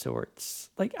musicologist of sorts.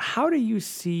 Like, how do you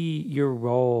see your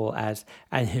role as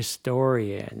an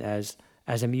historian, as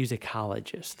a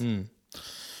musicologist?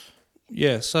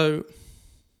 Yeah, so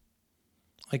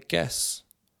I guess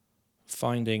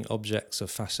finding objects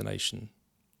of fascination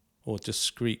or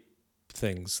discrete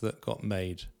things that got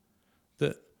made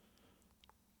that,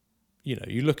 you know,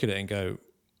 you look at it and go,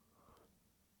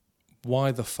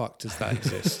 why the fuck does that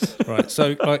exist? Right.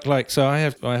 So so I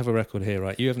have a record here,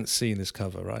 right? You haven't seen this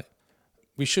cover, right?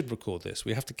 We should record this.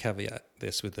 We have to caveat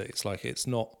this with that it's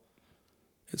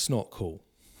not cool.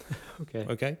 Okay.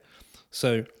 Okay?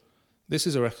 So this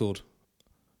is a record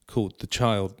called The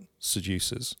Child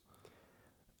Seducers.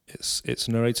 It's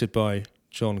narrated by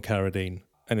John Carradine,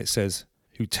 and it says,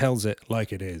 "Who tells it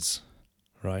like it is,"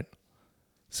 right?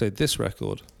 So this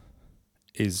record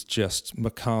is just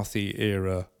McCarthy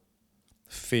era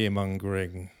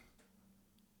fear-mongering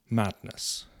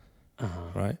madness,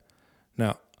 right?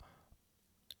 Now,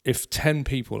 if 10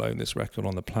 people own this record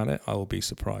on the planet, I will be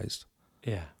surprised.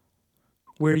 Yeah.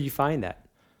 Where do you find that?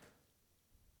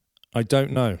 I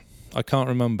don't know. I can't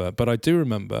remember, but I do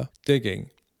remember digging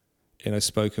in a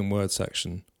spoken word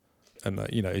section, and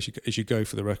you know, as you go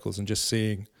for the records and just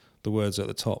seeing the words at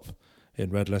the top in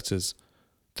red letters,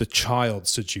 "The Child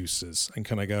Seducers," and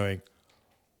kind of going,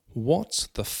 what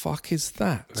the fuck is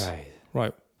that?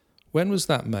 Right. When was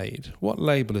that made? What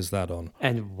label is that on?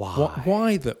 And why?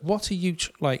 Why that? What are you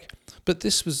like? But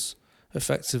this was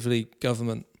effectively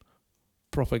government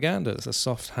propaganda. It's a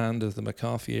soft hand of the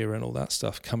McCarthy era and all that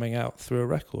stuff coming out through a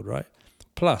record, right?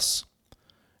 Plus,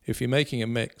 if you're making a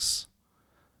mix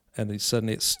and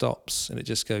suddenly it stops and it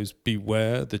just goes,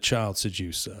 "Beware the child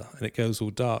seducer," and it goes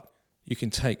all dark, you can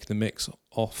take the mix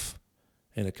off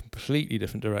in a completely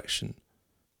different direction.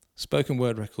 Spoken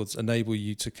word records enable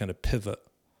you to kind of pivot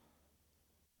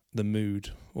the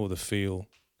mood or the feel.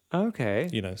 Okay.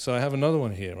 You know, so I have another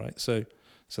one here, right? So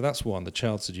that's one, The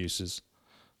Child Seducers.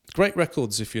 Great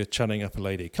records if you're chatting up a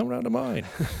lady. Come round to mine.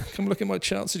 Come look at my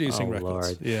child seducing records.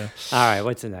 Lord. Yeah. All right,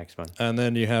 what's the next one? And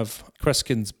then you have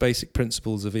Kreskin's Basic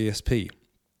Principles of ESP.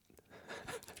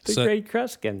 The great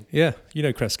Kreskin. Yeah, you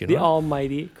know Kreskin, The right?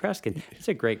 almighty Kreskin. It's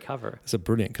a great cover. It's a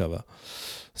brilliant cover.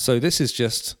 So this is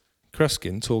just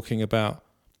Kreskin talking about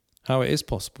how it is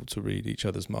possible to read each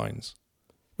other's minds,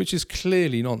 which is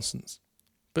clearly nonsense.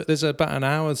 But there's about an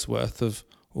hour's worth of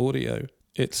audio.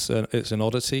 It's an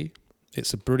oddity.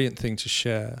 It's a brilliant thing to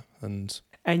share. And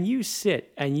you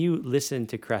sit and you listen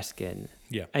to Kreskin.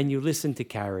 Yeah. And you listen to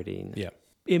Carradine. Yeah.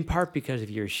 In part because of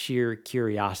your sheer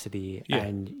curiosity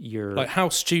and your... Like, how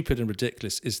stupid and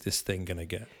ridiculous is this thing going to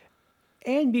get?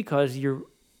 And because you're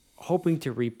hoping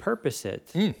to repurpose it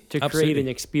to create absolutely. an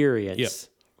experience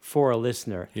for a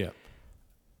listener. Yeah.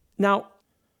 Now,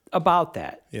 about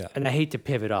that, Yeah. and I hate to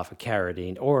pivot off of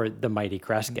Carradine or the mighty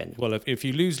Kreskin. Well, if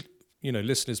you lose,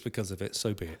 listeners because of it,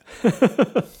 so be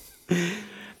it.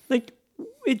 Like,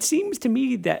 it seems to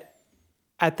me that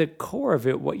at the core of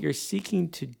it, what you're seeking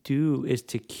to do is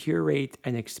to curate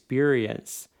an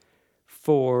experience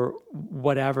for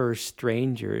whatever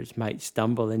strangers might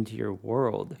stumble into your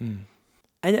world.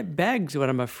 And it begs what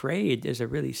I'm afraid is a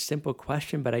really simple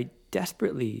question, but I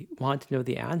desperately want to know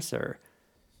the answer.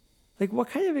 Like, what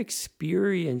kind of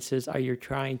experiences are you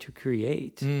trying to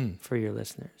create for your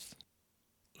listeners?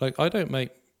 Like, I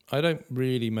don't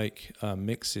really make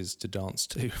mixes to dance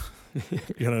to.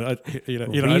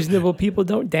 Reasonable people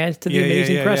don't dance to the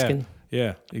amazing Kreskin.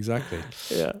 Yeah, exactly.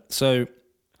 Yeah. So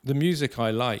the music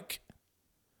I like,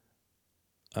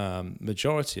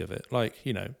 majority of it, like,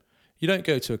 you don't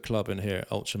go to a club and hear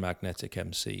ultramagnetic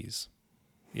MCs.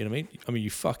 You know what I mean? I mean,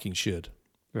 you fucking should.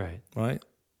 Right. Right?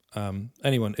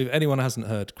 If anyone hasn't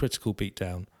heard Critical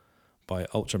Beatdown by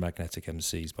Ultramagnetic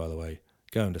MCs, by the way,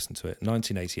 go and listen to it.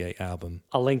 1988 album.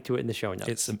 I'll link to it in the show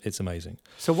notes. It's amazing.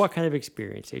 So what kind of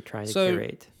experience are you trying to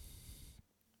curate?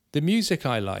 The music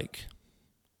I like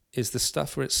is the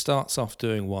stuff where it starts off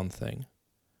doing one thing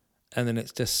and then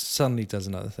it just suddenly does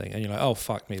another thing. And you're like, oh,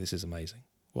 fuck me, this is amazing.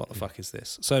 What the fuck is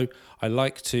this? So I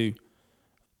like to,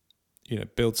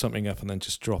 build something up and then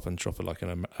just drop it like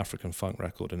an African funk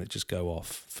record and it just go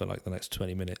off for like the next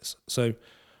 20 minutes. So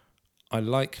I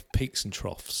like peaks and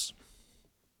troughs.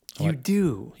 You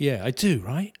do? Yeah, I do,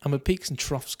 right? I'm a peaks and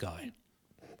troughs guy.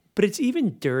 But it's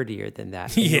even dirtier than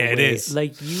that. Yeah, it is.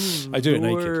 Like you I do it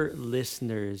naked. lure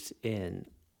listeners in.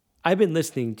 I've been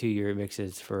listening to your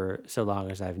mixes for so long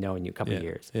as I've known you, a couple of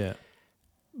years. Yeah.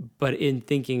 But in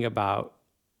thinking about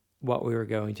what we were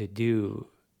going to do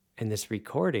in this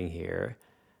recording here,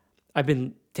 I've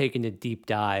been taking a deep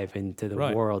dive into the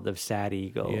world of Sad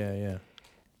Eagle. Yeah.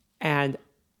 And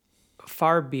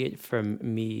far be it from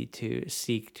me to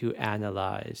seek to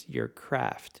analyze your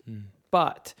craft.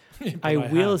 But I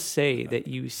will say that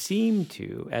you seem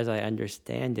to, as I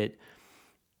understand it,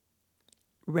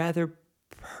 rather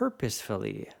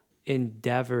purposefully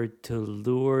endeavored to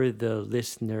lure the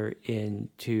listener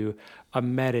into a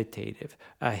meditative,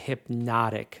 a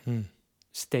hypnotic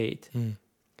state.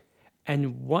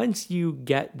 And once you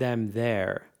get them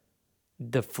there,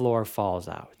 the floor falls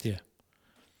out. Yeah.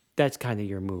 That's kind of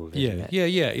your move, isn't it?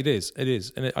 Yeah, it is. It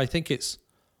is. And I think it's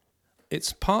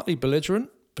partly belligerent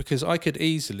because I could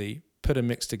easily put a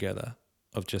mix together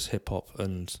of just hip hop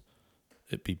and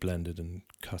it'd be blended and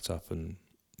cut up, and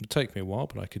it'd take me a while,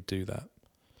 but I could do that.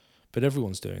 But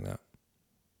everyone's doing that.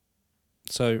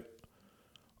 So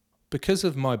because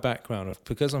of my background,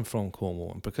 because I'm from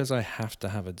Cornwall, and because I have to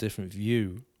have a different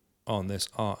view on this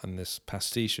art and this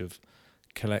pastiche of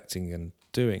collecting and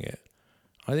doing it,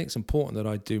 I think it's important that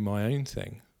I do my own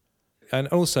thing. And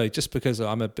also, just because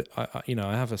I'm a bit, I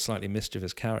have a slightly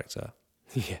mischievous character.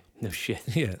 Yeah, no shit.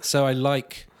 Yeah, so I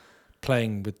like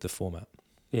playing with the format.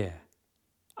 Yeah,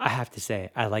 I have to say,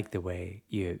 I like the way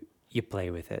you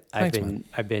play with it. Thanks, man.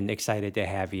 I've been excited to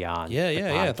have you on.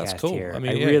 Yeah, that's cool. Here. I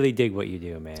mean, really dig what you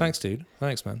do, man. Thanks, dude.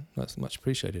 Thanks, man. That's much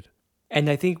appreciated. And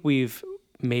I think we've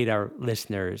made our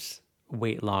listeners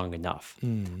wait long enough.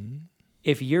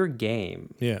 If you're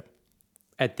game,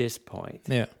 at this point,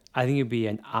 I think it'd be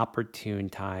an opportune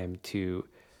time to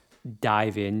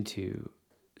dive into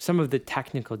some of the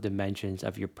technical dimensions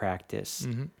of your practice.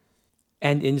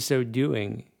 And in so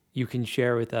doing, you can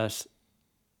share with us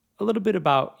a little bit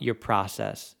about your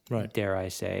process, dare I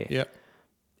say,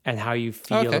 and how you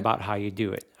feel about how you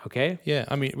do it, okay? Yeah,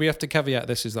 I mean, we have to caveat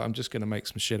this is that I'm just going to make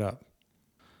some shit up.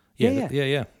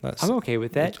 Yeah. That's, I'm okay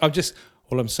with that.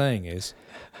 All I'm saying is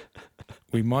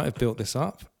we might have built this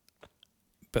up,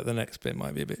 but the next bit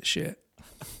might be a bit shit.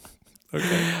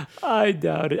 Okay. I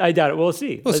doubt it. We'll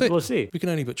see. We'll see. We can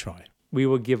only but try. We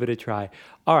will give it a try.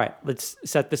 All right, let's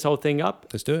set this whole thing up.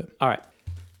 Let's do it. All right,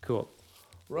 cool.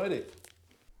 Righty.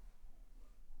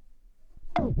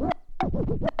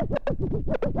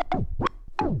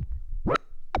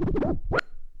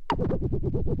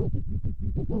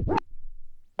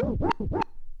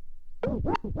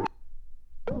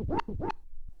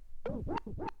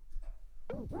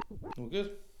 All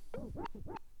good?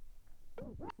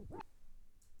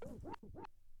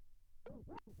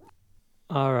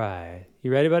 All right.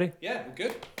 You ready, buddy? Yeah, we're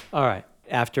good. All right.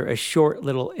 After a short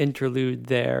little interlude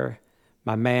there,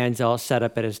 my man's all set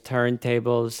up at his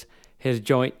turntables. His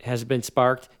joint has been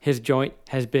sparked. His joint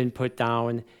has been put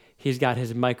down. He's got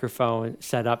his microphone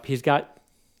set up. He's got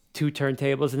 2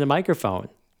 turntables and a microphone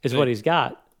is what he's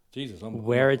got. Jesus, I'm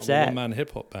a at. One-man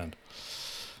hip-hop band.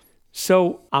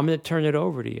 So I'm going to turn it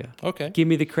over to you. Okay. Give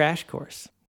me the crash course.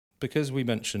 Because we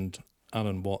mentioned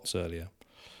Alan Watts earlier,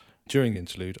 during the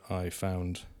interlude, I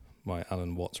found my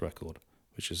Alan Watts record,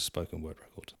 which is a spoken word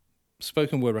record.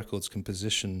 Spoken word records can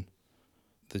position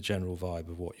the general vibe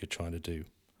of what you're trying to do.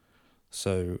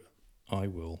 So I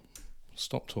will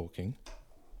stop talking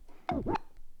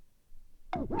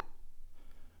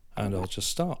and I'll just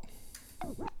start.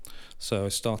 So I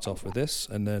start off with this,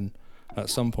 and then at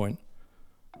some point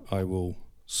I will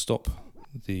stop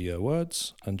the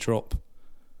words and drop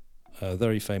a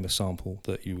very famous sample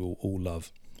that you will all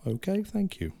love. Okay,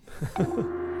 thank you.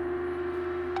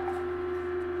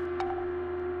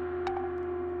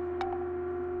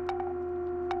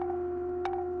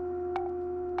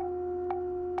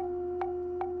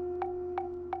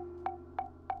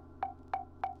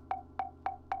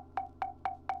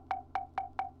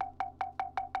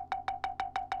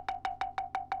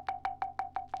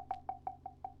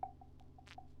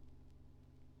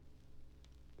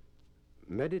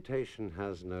 Meditation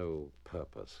has no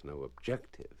purpose, no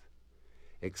objective,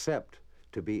 except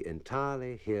to be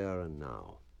entirely here and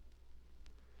now.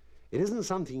 It isn't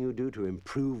something you do to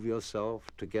improve yourself,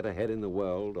 to get ahead in the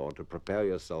world, or to prepare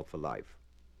yourself for life.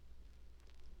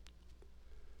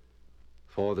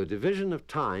 For the division of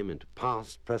time into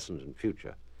past, present, and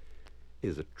future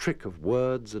is a trick of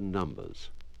words and numbers.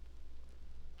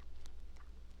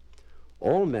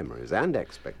 All memories and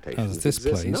expectations As this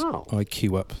exist plays, now. I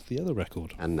cue up the other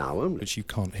record, And now only. which you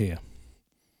can't hear.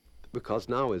 Because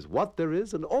now is what there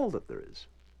is and all that there is.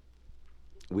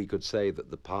 we could say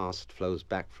that the past flows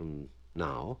back from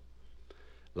now,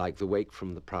 like the wake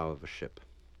from the prow of a ship,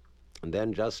 and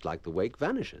then just like the wake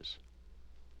vanishes.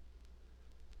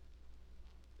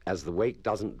 As the wake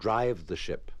doesn't drive the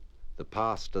ship, the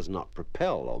past does not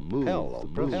propel or move.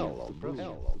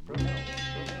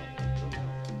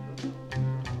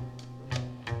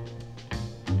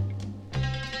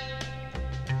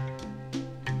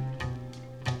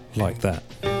 Like that.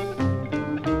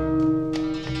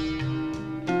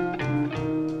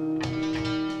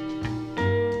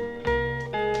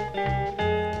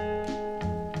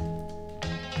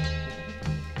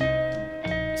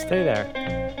 Stay there.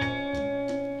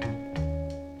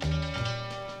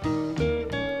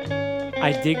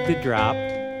 I dig the drop,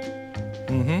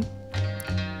 Mm-hmm.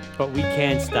 but we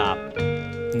can't stop.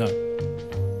 No.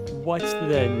 What's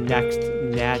the next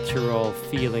natural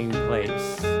feeling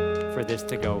place for this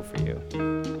to go for you?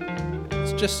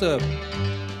 It's just so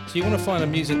you want to find a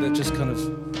music that just kind of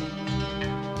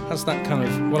has that kind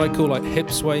of what I call like hip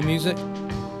sway music.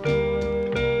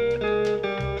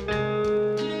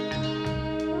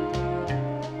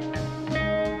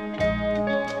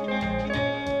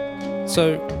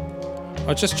 So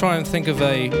I just try and think of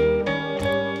a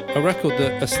record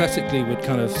that aesthetically would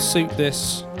kind of suit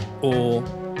this, or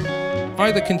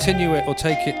either continue it or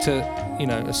take it to, you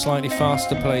know, a slightly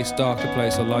faster place, darker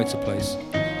place, or lighter place.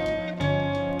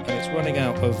 And it's running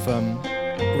out of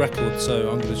records,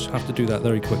 so I'm going to have to do that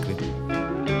very quickly.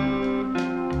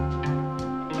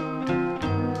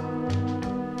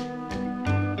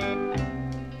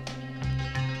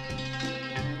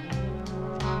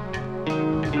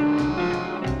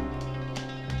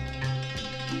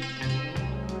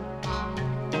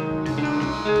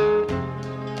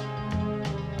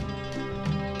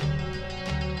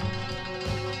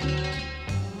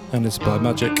 And it's by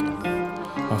Magic,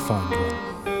 I Find One.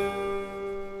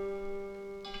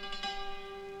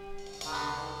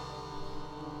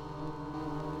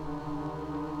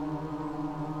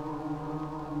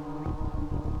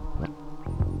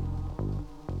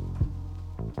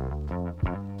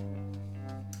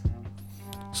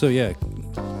 So yeah,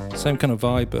 same kind of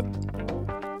vibe,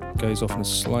 but goes off in a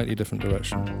slightly different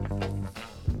direction.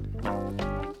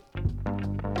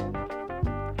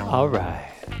 All right.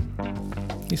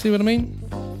 You see what I mean?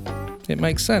 It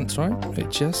makes sense, right?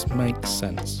 It just makes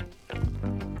sense.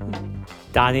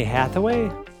 Donny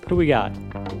Hathaway? Who we got?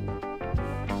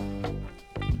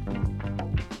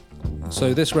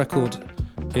 So this record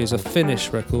is a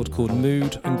Finnish record called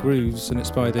Mood and Grooves, and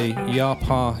it's by the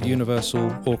Japa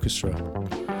Universal Orchestra.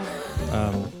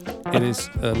 It is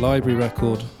a library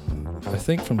record, I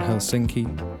think from Helsinki.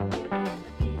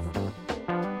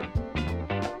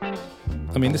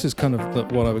 I mean, this is kind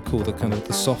of what I would call the kind of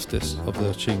the softest of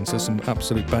the tunes. There's some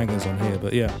absolute bangers on here,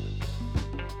 but yeah.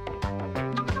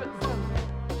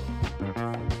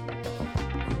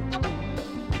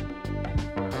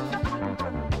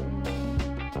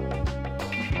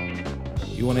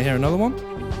 You want to hear another one?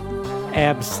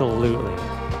 Absolutely.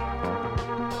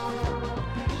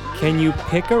 Can you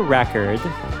pick a record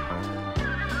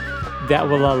that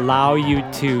will allow you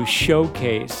to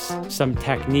showcase some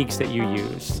techniques that you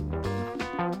use?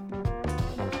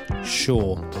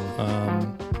 Sure.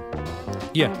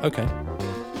 Yeah, okay.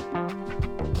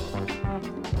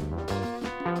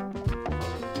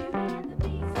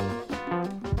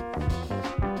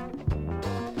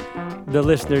 The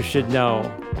listeners should know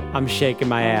I'm shaking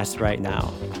my ass right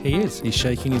now. He is. He's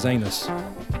shaking his anus.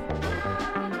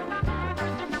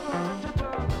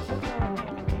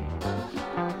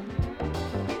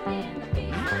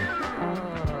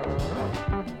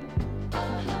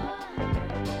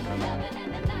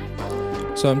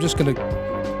 So I'm just going to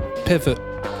pivot.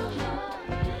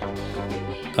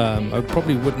 I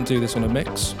probably wouldn't do this on a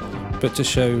mix, but to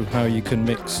show how you can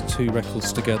mix two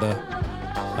records together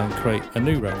and create a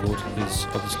new record is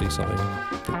obviously something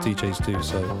that DJs do.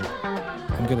 So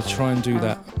I'm going to try and do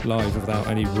that live without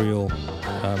any real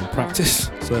practice.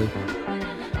 So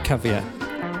caveat,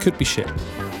 could be shit.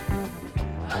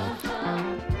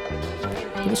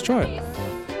 But let's try it.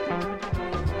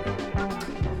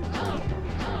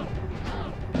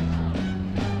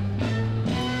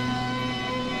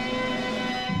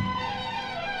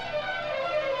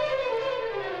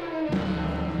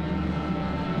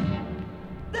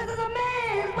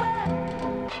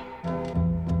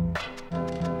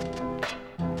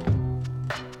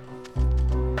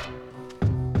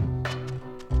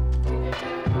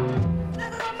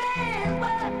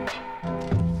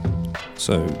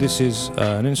 So this is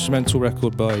an instrumental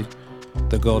record by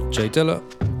the god Jay Dilla,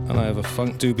 and I have a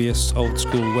funk dubious old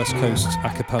school West Coast a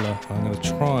cappella. I'm going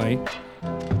to try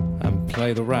and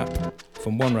play the rap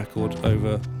from one record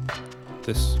over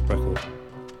this record.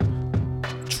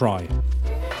 Try.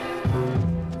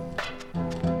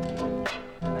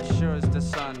 As sure as the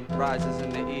sun rises in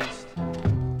the east,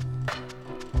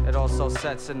 it also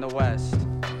sets in the west.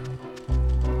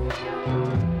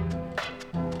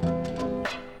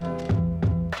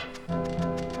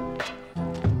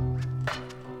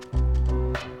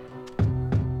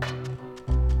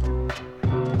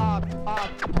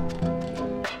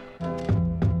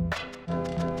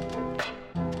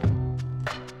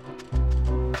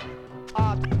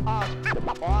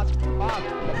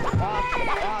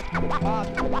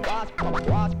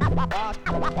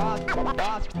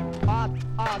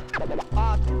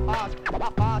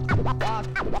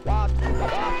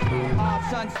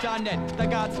 Son's done it, the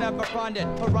gods never fronted.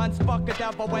 Who runs fuck a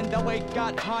devil when the weight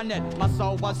got hunted? My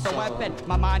soul was the weapon,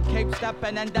 my mind keeps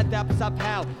stepping in the depths of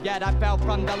hell. Yet I fell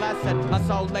from the lesson, my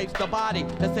soul leaves the body.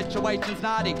 The situation's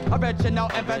naughty, original,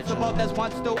 invincible, there's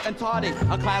one student tardy.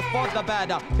 A class for the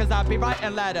better, cause I be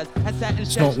writing letters and setting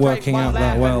shit not straight working while out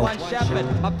that laughing well. one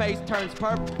shepherd. My face turns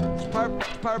purple, it's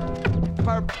purple.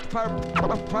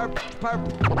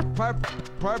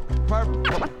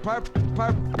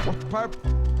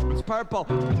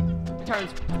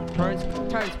 Turns.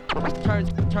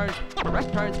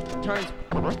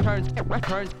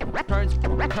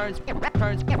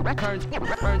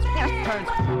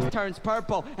 Turns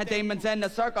purple, and demons in the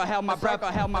circle held my breath.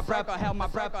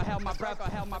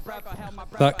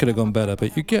 That could have gone better,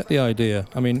 but you get the idea.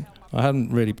 I mean, I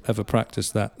hadn't really ever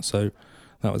practiced that, so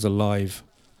that was a live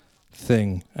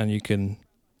thing, and you can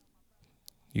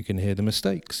hear the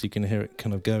mistakes. You can hear it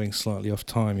kind of going slightly off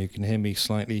time. You can hear me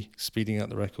slightly speeding up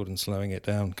the record and slowing it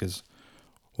down, because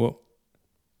what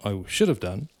I should have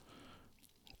done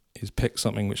is pick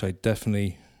something which I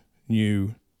definitely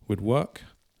knew would work,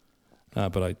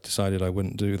 but I decided I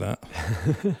wouldn't do that.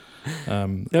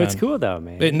 No, it's cool though,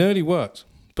 man. It nearly worked,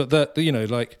 but that,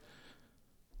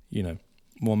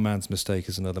 one man's mistake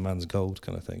is another man's gold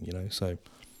kind of thing, so...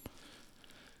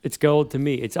 It's gold to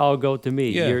me. It's all gold to me.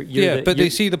 Yeah, but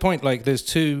they see the point. Like, there's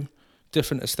two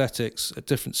different aesthetics at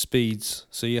different speeds,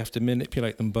 so you have to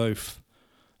manipulate them both.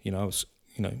 I was,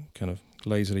 kind of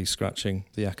lazily scratching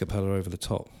the a cappella over the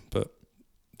top, but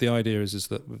the idea is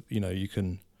that you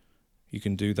can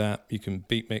do that. You can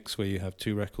beat mix where you have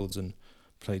two records and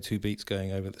play two beats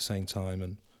going over at the same time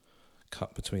and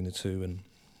cut between the two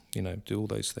and do all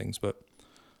those things. But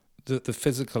the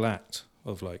physical act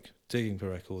of like digging for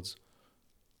records,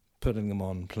 putting them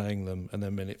on, playing them, and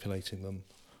then manipulating them,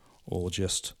 or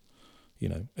just,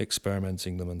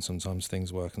 experimenting them, and sometimes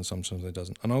things work and sometimes it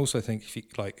doesn't. And I also think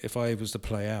if I was to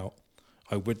play out,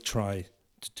 I would try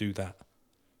to do that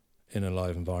in a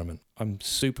live environment. I'm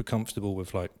super comfortable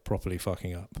with like properly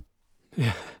fucking up.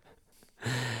 Yeah.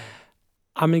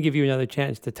 I'm going to give you another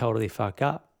chance to totally fuck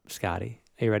up, Scotty.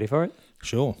 Are you ready for it?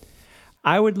 Sure.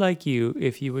 I would like you,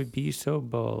 if you would be so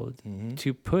bold,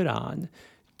 to put on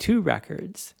two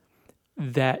records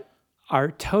that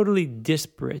are totally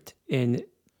disparate in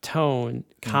tone,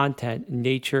 content,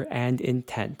 nature, and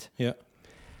intent. Yeah.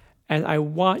 And I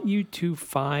want you to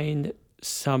find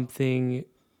something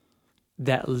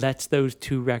that lets those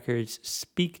two records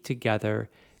speak together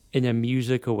in a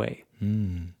musical way.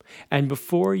 And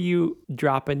before you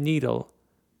drop a needle,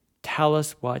 tell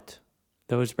us what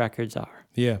those records are.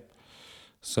 Yeah.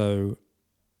 So,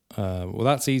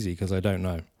 that's easy because I don't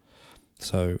know.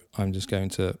 So I'm just going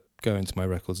to go into my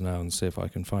records now and see if I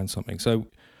can find something. So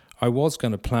I was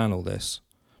going to plan all this,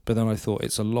 but then I thought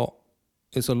it's a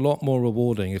lot more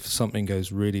rewarding if something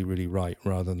goes really, really right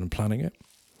rather than planning it.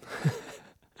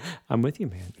 I'm with you,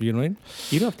 man. You know what I mean?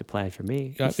 You don't have to plan for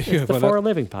me. It's Yeah, the For a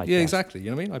Living podcast. Yeah, exactly.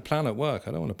 You know what I mean? I plan at work.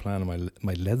 I don't want to plan on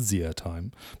my leisure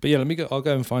time. But yeah, I'll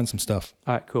go and find some stuff.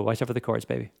 All right, cool. Watch out for the chords,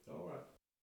 baby.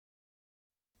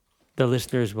 The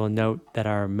listeners will note that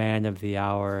our man of the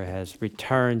hour has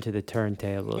returned to the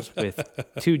turntables with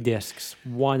two discs,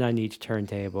 one on each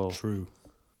turntable. True.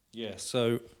 Yeah,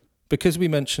 so because we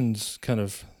mentioned kind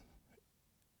of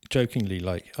jokingly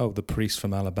like, the priest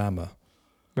from Alabama.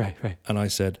 Right. And I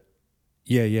said,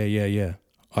 yeah,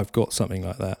 I've got something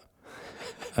like that.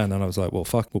 And then I was like, well,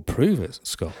 we'll prove it,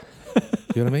 Scott.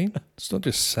 You know what I mean? It's not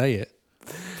just say it.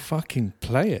 Fucking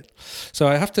play it. So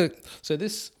I have to,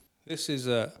 this is...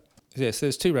 Yes,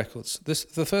 there's two records.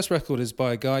 The first record is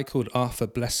by a guy called Arthur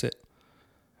Blessitt,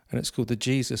 and it's called The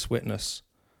Jesus Witness.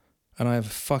 And I have a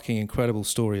fucking incredible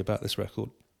story about this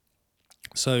record.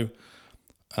 So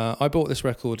I bought this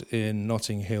record in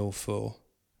Notting Hill for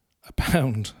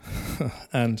 £1.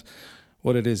 And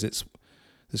what it is, it's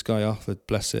this guy Arthur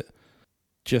Blessitt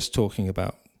just talking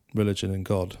about religion and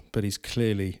God, but he's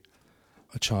clearly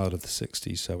a child of the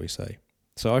 60s, shall we say.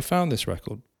 So I found this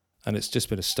record, and it's just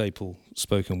been a staple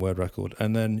spoken word record.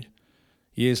 And then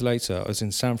years later, I was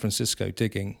in San Francisco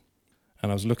digging,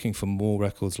 and I was looking for more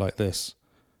records like this.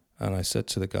 And I said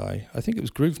to the guy, I think it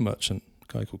was Groove Merchant,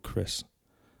 a guy called Chris.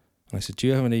 And I said, do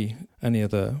you have any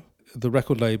other, the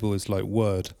record label is like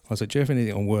Word. I said, do you have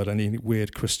anything on Word, any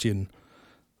weird Christian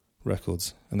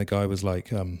records? And the guy was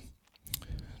like, no.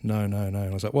 And I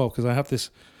was like, well, because I have this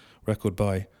record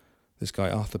by this guy,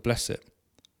 Arthur Blessitt.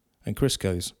 And Chris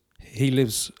goes, he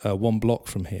lives 1 block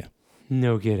from here.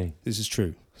 No kidding. This is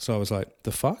true. So I was like,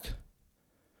 the fuck?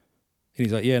 And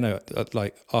he's like, yeah, no,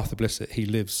 like Arthur Blessitt, he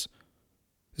lives,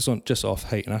 it's on just off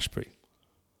Haight and Ashbury.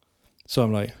 So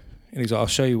I'm like, and he's like, I'll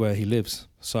show you where he lives.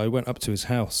 So I went up to his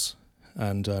house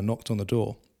and knocked on the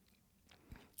door.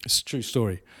 It's a true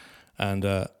story. And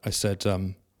I said,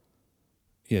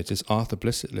 yeah, does Arthur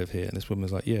Blessitt live here? And this woman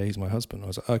was like, yeah, he's my husband. I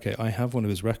was like, okay, I have one of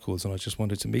his records and I just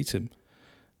wanted to meet him.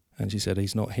 And she said,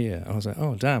 he's not here. And I was like,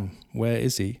 oh, damn, where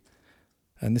is he?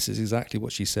 And this is exactly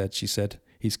what she said. She said,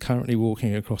 he's currently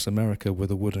walking across America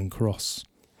with a wooden cross.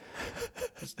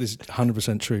 This is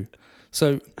 100% true.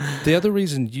 So the other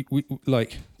reason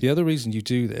you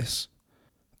do this,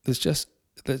 there's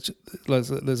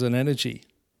an energy,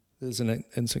 there's an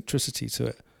eccentricity to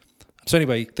it. So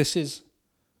anyway,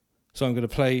 so I'm going to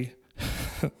play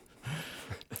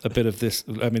a bit of this.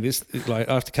 I mean, this, like,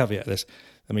 I have to caveat this.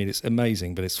 I mean, it's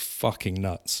amazing, but it's fucking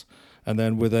nuts. And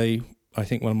then with I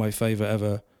think one of my favourite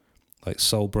ever, like,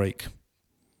 soul break,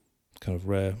 kind of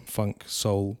rare funk,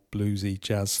 soul, bluesy,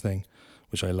 jazz thing,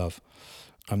 which I love.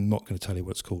 I'm not going to tell you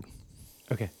what it's called.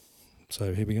 Okay.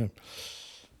 So here we go.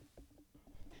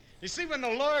 You see, when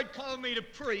the Lord called me to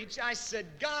preach, I said,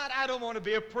 God, I don't want to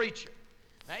be a preacher.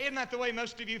 Now, isn't that the way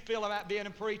most of you feel about being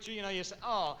a preacher? You know, you say,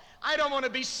 oh, I don't want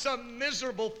to be some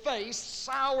miserable face,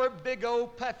 sour, big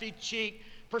old puffy cheek,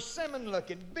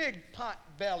 persimmon-looking, big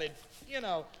pot-bellied, you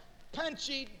know,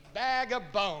 punchy bag of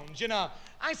bones, you know.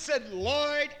 I said,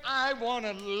 Lord, I want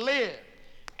to live.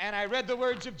 And I read the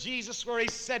words of Jesus where he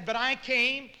said, but I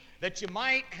came that you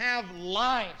might have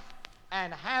life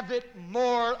and have it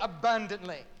more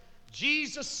abundantly.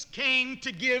 Jesus came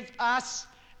to give us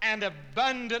an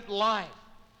abundant life,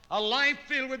 a life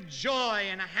filled with joy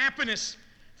and happiness,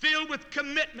 filled with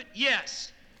commitment,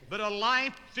 yes, but a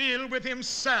life filled with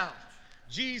himself.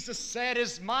 Jesus said,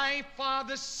 as my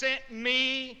Father sent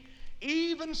me,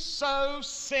 even so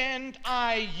send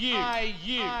I you. I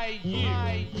you. I you.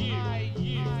 I you. I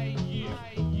you. I you.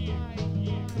 I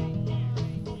you.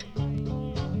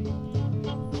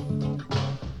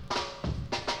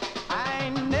 I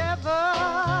never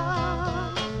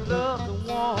loved a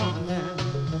woman,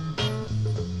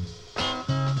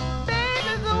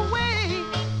 baby, the way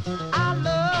I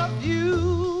love you.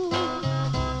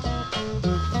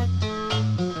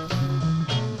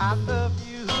 I love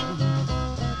you.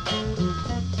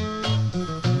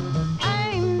 I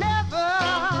ain't never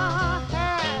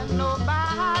had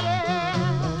nobody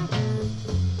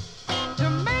to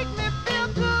make me feel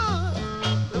good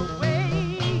the way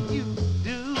you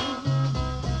do.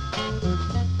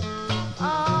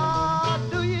 Oh,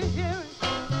 do you hear it?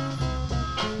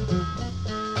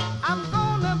 I'm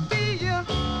gonna be your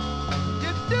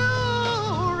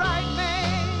do-right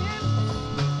man.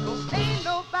 'Cause ain't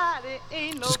nobody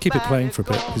Just keep it playing for a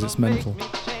bit, 'cause it's gonna mental. make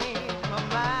me change my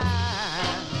mind.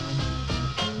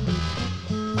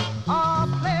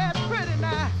 Oh, play it pretty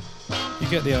now. You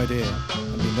get the idea. I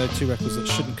mean, they're two records that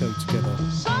shouldn't go together.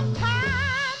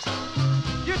 Sometimes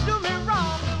you do me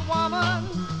wrong, woman,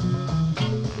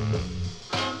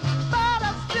 but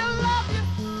I still love you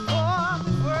more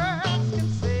than words can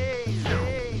say.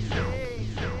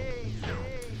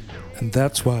 And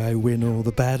that's why I win all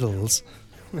the battles.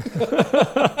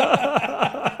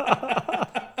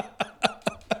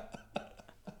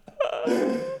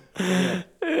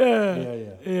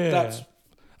 Yeah.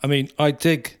 I mean, I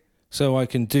dig so I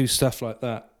can do stuff like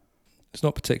that. It's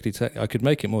not particularly I could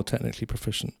make it more technically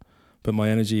proficient, but my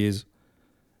energy is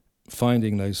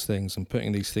finding those things and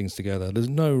putting these things together. There's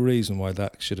no reason why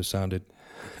that should have sounded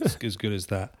as good as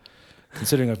that,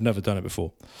 considering I've never done it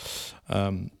before.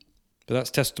 But that's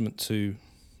testament to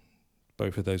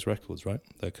both of those records, right?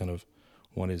 They're kind of,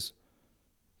 one is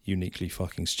uniquely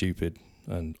fucking stupid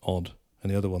and odd,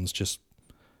 and the other one's just,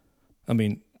 I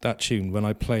mean, that tune, when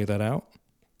I play that out,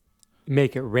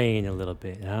 Make it rain a little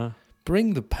bit, huh?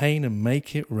 bring the pain and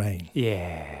make it rain.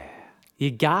 Yeah.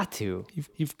 You got to.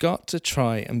 You've got to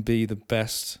try and be the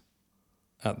best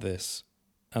at this.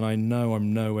 And I know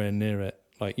I'm nowhere near it.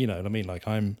 Like, you know what I mean? Like,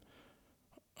 I'm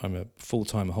a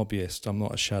full-time hobbyist. I'm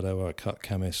not a Shadow or a Cut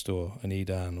Chemist or an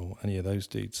Edan or any of those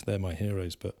dudes. They're my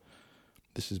heroes. But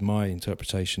this is my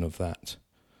interpretation of that.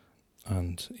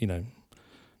 And, you know,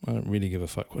 I don't really give a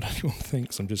fuck what anyone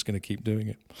thinks. I'm just going to keep doing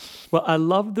it. Well, I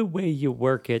love the way you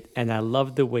work it, and I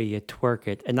love the way you twerk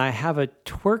it. And I have a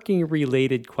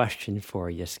twerking-related question for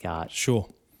you, Scott. Sure.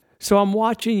 So I'm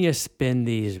watching you spin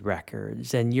these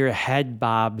records, and your head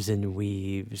bobs and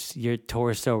weaves, your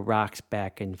torso rocks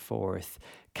back and forth.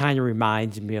 Kind of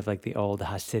reminds me of like the old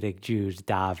Hasidic Jews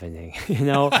davening, you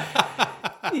know?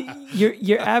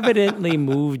 You're evidently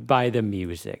moved by the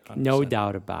music, 100%. No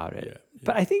doubt about it. Yeah.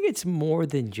 But I think it's more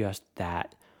than just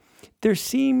that. There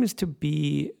seems to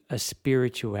be a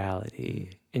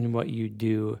spirituality in what you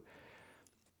do.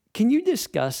 Can you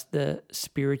discuss the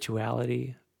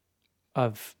spirituality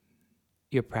of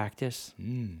your practice?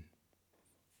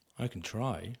 I can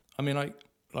try. I mean, I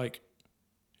like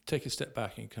take a step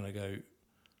back and kind of go,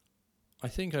 I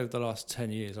think over the last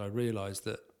 10 years, I realized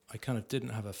that I kind of didn't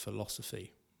have a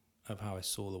philosophy of how I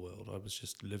saw the world. I was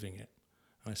just living it.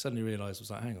 And I suddenly realized, I was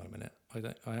like, hang on a minute,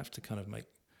 I have to kind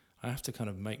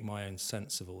of make my own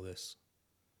sense of all this.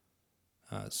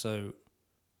 So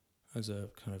as a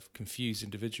kind of confused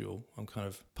individual, I'm kind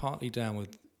of partly down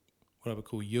with what I would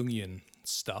call Jungian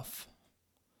stuff,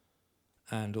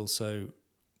 and also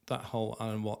that whole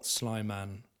Alan Watts Sly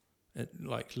Man,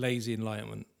 like lazy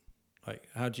enlightenment. Like,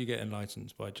 how do you get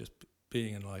enlightened? By just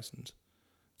being enlightened.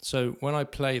 So when I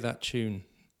play that tune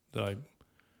that I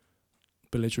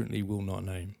belligerently will not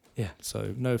name,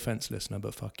 so no offense, listener,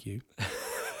 but fuck you.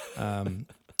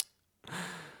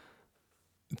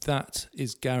 That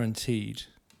is guaranteed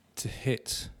to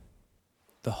hit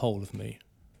the whole of me.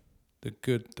 The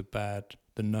good, the bad,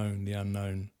 the known, the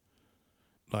unknown.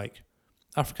 Like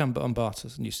African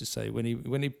Bambaataa used to say, when he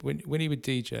would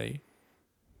DJ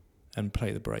and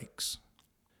play the breaks,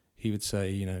 he would say,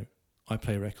 you know, I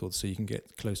play records so you can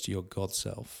get close to your God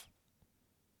self.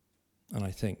 And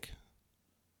I think,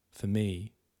 for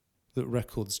me, that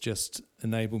records just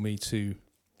enable me to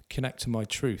connect to my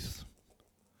truth.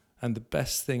 And the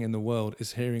best thing in the world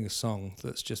is hearing a song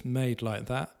that's just made like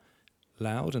that,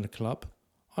 loud in a club.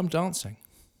 I'm dancing.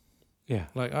 Yeah.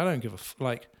 Like, I don't give a...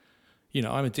 like, you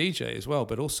know, I'm a DJ as well,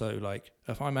 but also, like,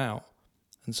 if I'm out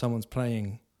and someone's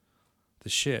playing the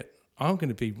shit, I'm going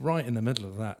to be right in the middle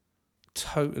of that.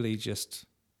 Totally just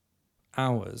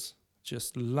hours,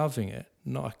 just loving it.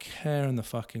 Not a care in the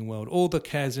fucking world. All the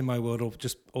cares in my world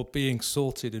are being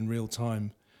sorted in real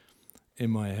time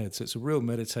in my head. So it's a real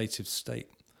meditative state.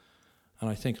 And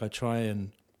I think I try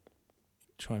and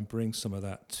bring some of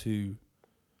that to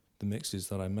the mixes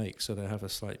that I make, so they have a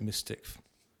slight mystic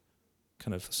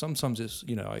kind of... Sometimes it's,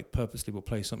 you know, I purposely will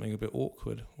play something a bit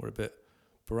awkward or a bit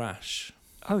brash.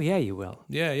 Oh, yeah, you will.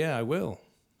 Yeah, I will.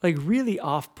 Like really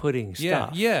off-putting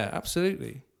stuff. Yeah,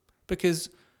 absolutely. Because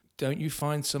don't you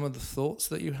find some of the thoughts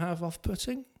that you have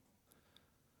off-putting?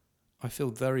 I feel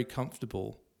very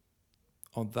comfortable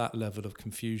on that level of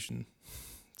confusion.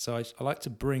 So I like to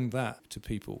bring that to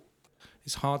people.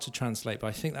 It's hard to translate, but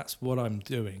I think that's what I'm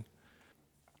doing.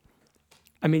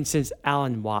 I mean, since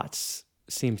Alan Watts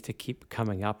seems to keep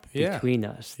coming up between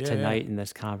us tonight in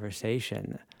this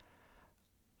conversation,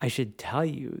 I should tell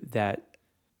you that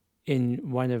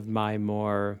in one of my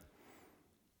more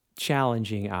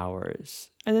challenging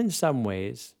hours, and in some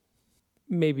ways,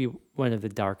 maybe one of the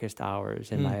darkest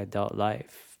hours in my adult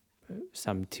life,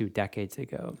 some 2 decades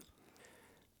ago,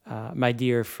 my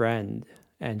dear friend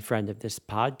and friend of this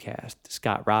podcast,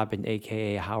 Scott Robin,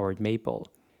 a.k.a. Howard Maple,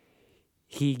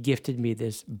 he gifted me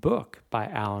this book by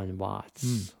Alan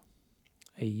Watts,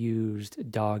 a used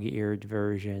dog-eared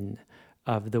version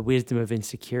of The Wisdom of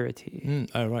Insecurity.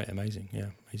 Oh, right. Amazing. Yeah.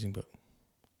 Amazing book.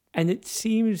 And it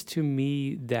seems to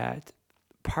me that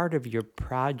part of your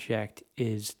project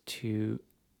is to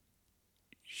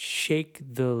shake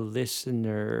the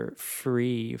listener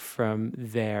free from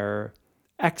their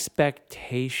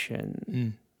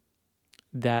expectation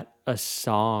that a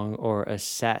song or a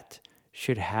set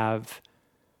should have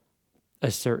a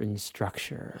certain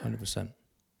structure. 100%.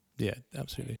 Yeah,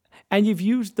 absolutely. And you've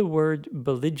used the word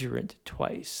belligerent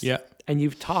twice. Yeah. And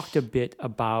you've talked a bit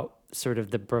about sort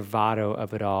of the bravado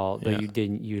of it all, though you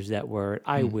didn't use that word.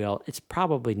 I will. It's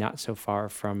probably not so far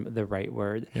from the right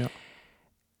word. Yeah.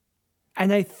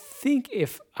 And I think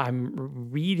if I'm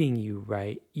reading you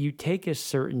right, you take a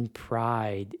certain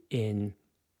pride in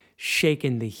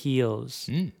shaking the heels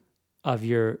of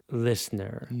your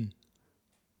listener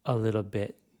a little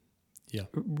bit. Yeah.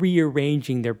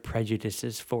 Rearranging their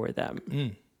prejudices for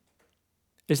them.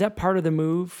 Is that part of the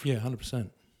move? Yeah,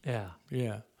 100%. Yeah.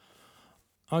 Yeah.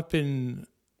 I've been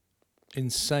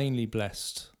insanely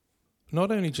blessed. Not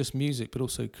only just music, but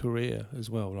also career as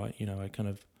well, right? You know, I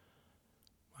can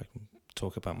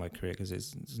talk about my career because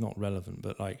it's not relevant.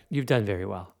 But like, You've done very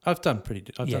well. I've done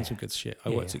Yeah. done some good shit. I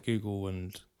Yeah, worked yeah. at Google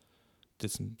and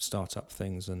did some startup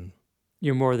things, and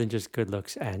You're more than just good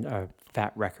looks and a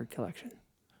fat record collection.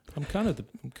 I'm kind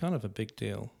of a big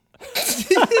deal.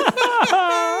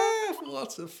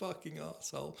 What a fucking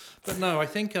arsehole. But no, I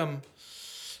think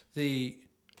the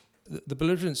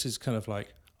belligerence is kind of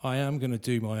like, I am going to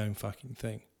do my own fucking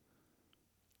thing.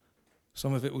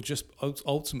 Some of it will just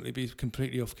ultimately be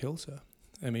completely off kilter.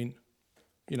 I mean,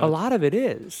 you know, A lot of it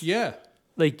is. yeah,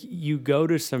 Like, you go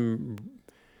to some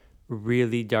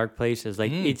really dark places.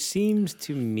 Like, it seems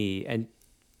to me, and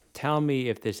tell me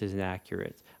if this is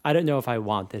inaccurate. I don't know if I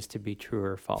want this to be true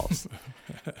or false,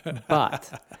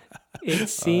 but it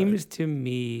seems to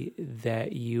me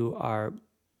that you are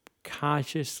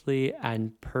consciously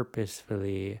and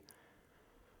purposefully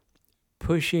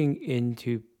pushing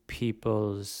into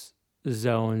people's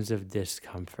zones of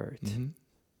discomfort.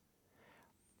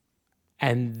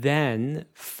 And then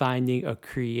finding a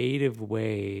creative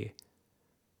way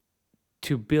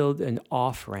to build an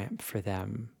off-ramp for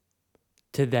them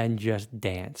to then just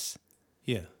dance.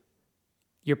 yeah,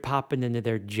 You're popping into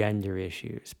their gender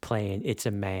issues, playing It's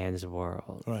a Man's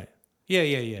World right,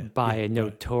 yeah, by yeah, a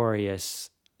notorious,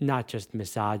 not just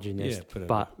misogynist,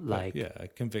 but like a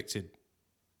convicted,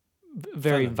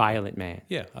 very felon. violent man,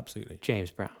 yeah, absolutely, James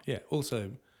Brown. yeah.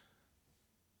 Also,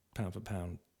 pound for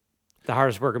pound, The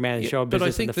hardest working man in Yeah, show but I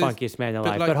business and the think funkiest man but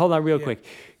alive. like- But hold on real yeah. quick.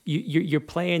 You're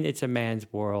playing It's a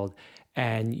Man's World,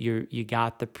 and you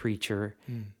got the preacher,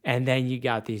 and then you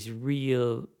got these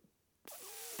real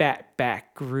fat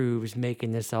back grooves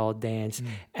making this all dance.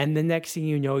 And the next thing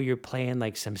you know, you're playing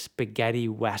like some spaghetti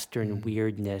Western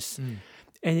weirdness. And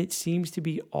it seems to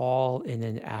be all in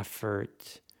an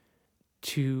effort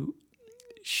to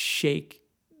shake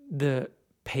the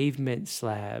pavement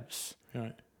slabs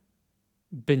right.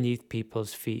 beneath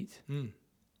people's feet.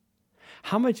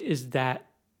 How much is that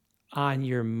on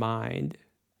your mind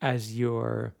as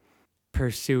you're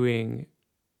pursuing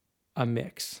a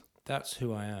mix? That's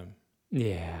who I am.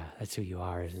 Yeah, that's who you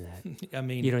are, isn't it? I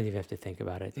mean, You don't even have to think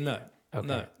about it. no, Okay.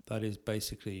 no, that is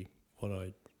basically what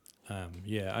I am.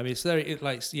 Yeah, I mean, it's very,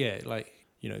 it's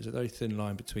a very thin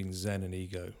line between Zen and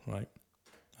ego, right?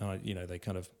 And they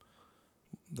kind of,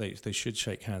 they should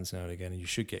shake hands now and again, and you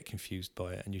should get confused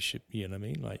by it, and you should, you know what I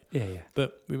mean? Like, Yeah, yeah.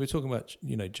 but we were talking about,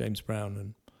 James Brown,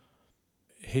 and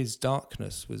his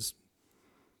darkness was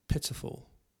pitiful.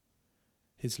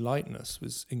 His lightness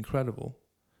was incredible.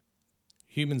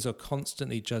 Humans are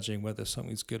constantly judging whether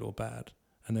something's good or bad,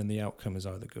 and then the outcome is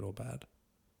either good or bad.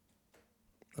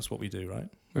 That's what we do, right?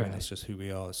 I mean, Right. that's just who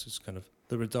we are. It's just kind of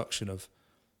the reduction of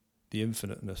the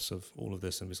infiniteness of all of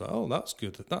this, and it's like, oh, that's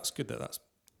good that that's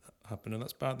happened, and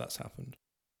that's bad that's happened.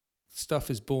 Stuff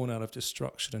is born out of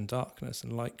destruction and darkness,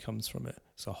 and light comes from it.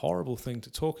 It's a horrible thing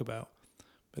to talk about,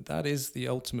 but that is the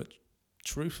ultimate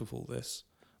truth of all this.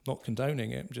 I'm not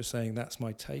condoning it, I'm just saying that's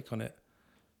my take on it.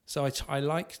 So I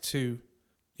like to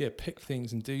pick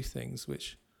things and do things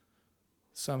which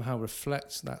somehow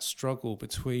reflect that struggle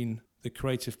between the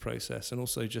creative process and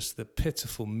also just the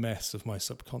pitiful mess of my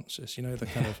subconscious, the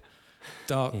kind of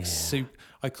dark soup.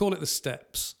 I call it the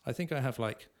steps. I think I have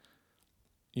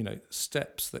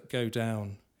steps that go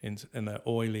down and they're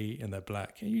oily and they're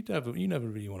black. And you never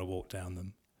really want to walk down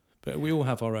them. But we all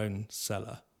have our own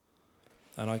cellar.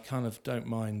 And I kind of don't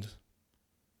mind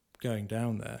going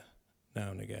down there now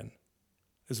and again,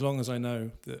 as long as I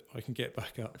know that I can get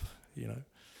back up,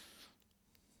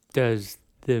 Does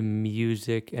the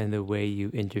music and the way you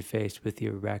interface with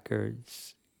your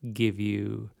records give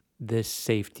you this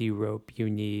safety rope you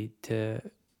need to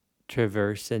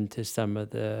traverse into some of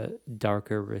the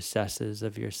darker recesses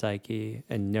of your psyche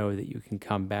and know that you can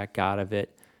come back out of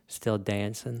it still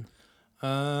dancing?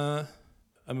 I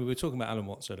mean, we were talking about Alan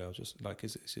Watts earlier. I was just like,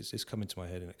 it's coming to my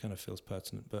head and it kind of feels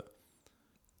pertinent. But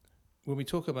when we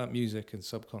talk about music and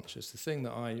subconscious, the thing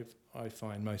that I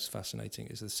find most fascinating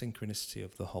is the synchronicity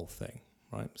of the whole thing,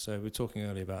 right? So we were talking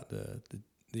earlier about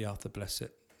the Arthur Blessitt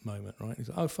moment, right? He's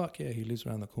like, oh, fuck yeah, he lives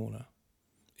around the corner.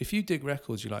 If you dig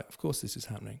records, you're like, of course this is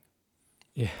happening.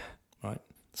 Yeah. Right?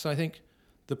 So I think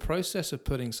the process of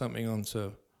putting something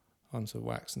onto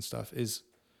wax and stuff is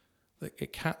like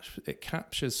it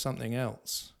captures something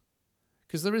else.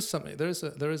 Because there is an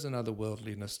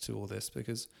otherworldliness to all this,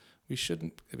 because we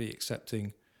shouldn't be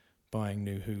accepting buying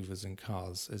new Hoovers and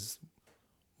cars as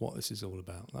what this is all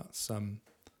about. That's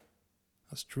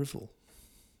drivel,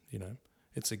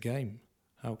 It's a game.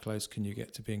 How close can you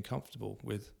get to being comfortable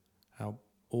with how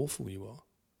awful you are?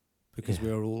 Because we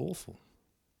are all awful,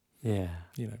 Yeah.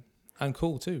 and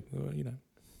cool too,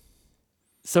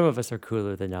 some of us are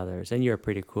cooler than others, and you're a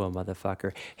pretty cool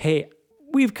motherfucker. Hey,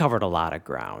 we've covered a lot of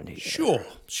ground here. Sure.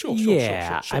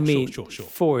 Yeah, I mean,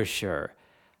 for sure.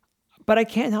 But I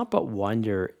can't help but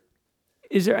wonder,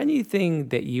 is there anything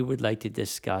that you would like to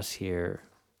discuss here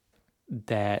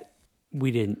that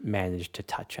we didn't manage to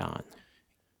touch on?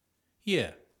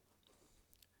 Yeah.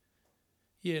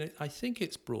 Yeah, I think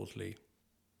it's broadly.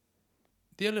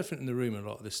 The elephant in the room in a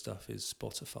lot of this stuff is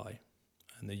Spotify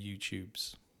and the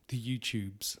YouTubes.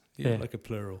 Yeah, like a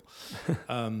plural.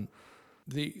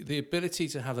 The ability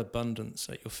to have abundance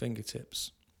at your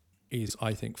fingertips is,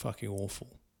 I think, fucking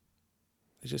awful.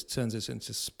 It just turns us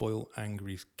into spoiled,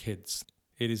 angry kids.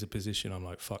 It is a position I'm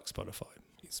like, fuck Spotify.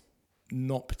 It's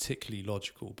not particularly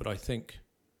logical, but I think,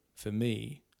 for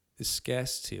me, the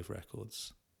scarcity of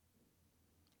records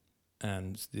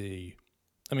and the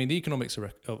economics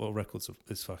of records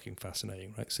is fucking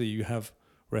fascinating, right? So you have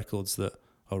records that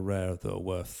are rare, that are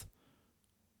worth,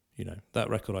 that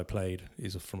record I played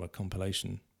is from a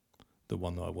compilation, the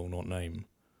one that I will not name,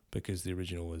 because the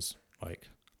original was like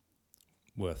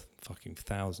worth fucking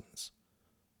thousands.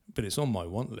 But it's on my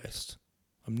want list.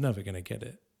 I'm never going to get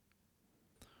it.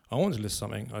 I want to listen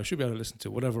to something, I should be able to listen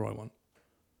to whatever I want.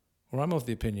 Or I'm of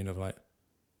the opinion of like,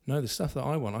 no, the stuff that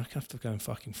I want, I have to go and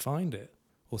fucking find it,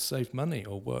 or save money,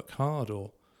 or work hard,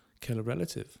 or kill a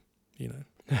relative,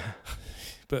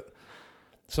 But,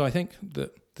 so I think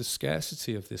that the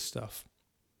scarcity of this stuff,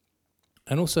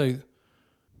 and also,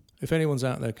 if anyone's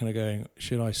out there kind of going,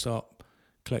 should I start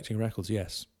collecting records?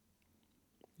 Yes.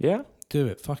 Yeah? Do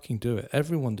it. Fucking do it.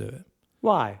 Everyone do it.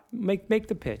 Why? Make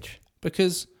the pitch.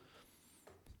 Because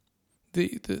the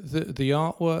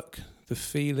artwork, the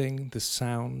feeling, the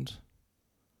sound,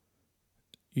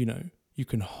 you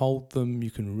can hold them,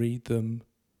 you can read them.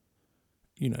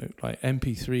 Like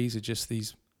MP3s are just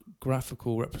these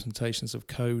graphical representations of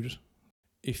code.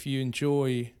 If you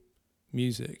enjoy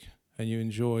music and you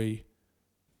enjoy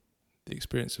the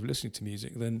experience of listening to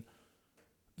music, then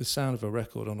the sound of a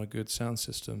record on a good sound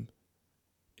system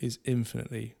is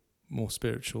infinitely more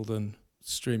spiritual than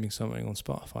streaming something on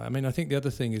Spotify. I mean, I think the other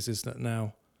thing is that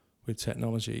now with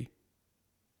technology,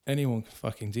 anyone can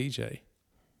fucking DJ.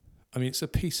 I mean, it's a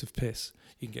piece of piss.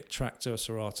 You can get Traktor,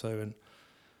 Serato, and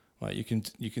like you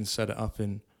can set it up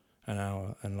in an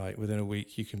hour, and like within a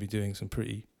week you can be doing some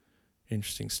pretty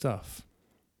interesting stuff.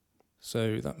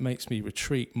 So that makes me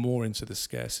retreat more into the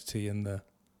scarcity and the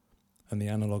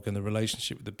analog and the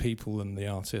relationship with the people and the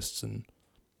artists, and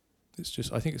it's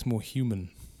just, I think it's more human.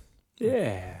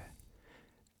 Yeah.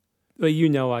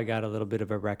 Well, I got a little bit of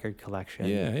a record collection.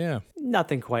 Yeah.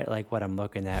 Nothing quite like what I'm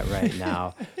looking at right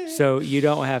now. So you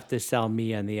don't have to sell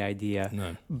me on the idea.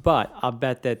 No. But I'll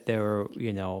bet that there are,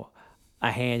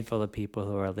 a handful of people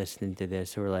who are listening to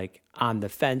this who are like on the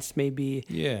fence maybe.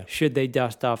 Yeah. Should they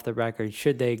dust off the record?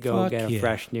 Should they go get a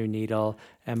fresh new needle?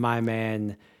 And my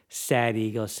man, Sad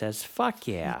Eagle, says, fuck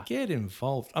yeah. Get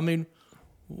involved. I mean,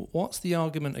 what's the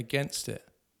argument against it?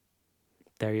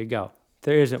 There you go.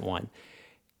 There isn't one.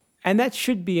 And that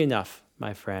should be enough,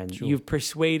 my friend. Sure. You've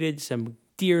persuaded some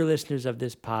dear listeners of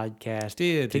this podcast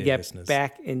dear to get listeners.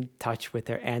 back in touch with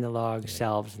their analog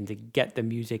selves and to get the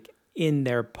music in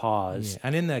their paws. Yeah,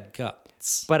 and in their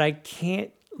guts. But I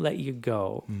can't let you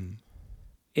go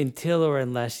until or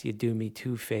unless you do me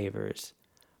 2 favors.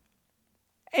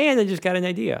 And I just got an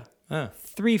idea.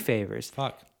 3 favors.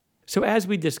 Fuck. So as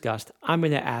we discussed, I'm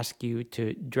going to ask you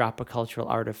to drop a cultural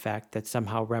artifact that's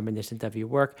somehow reminiscent of your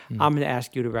work. I'm going to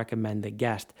ask you to recommend the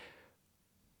guest.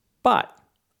 But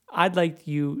I'd like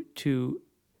you to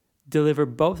deliver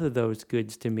both of those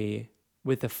goods to me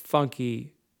with a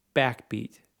funky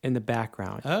backbeat in the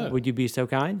background. Oh. Would you be so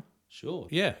kind? Sure.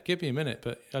 Yeah, give me a minute,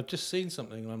 but I've just seen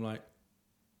something and I'm like,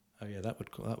 oh yeah, that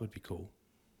would be cool.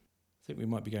 I think we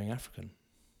might be going African.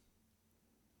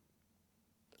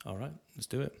 All right, let's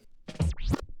do it.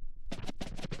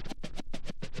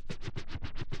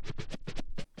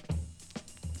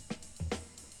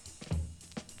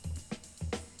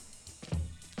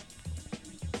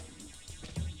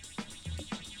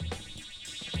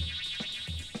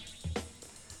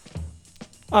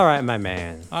 All right, my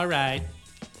man. All right.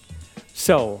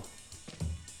 So,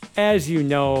 as you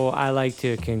know, I like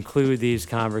to conclude these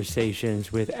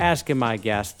conversations with asking my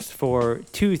guests for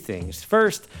 2 things.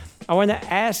 First, I want to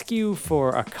ask you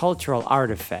for a cultural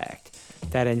artifact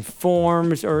that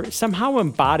informs or somehow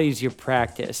embodies your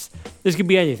practice. This could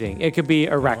be anything. It could be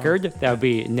a record, that would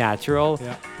be natural,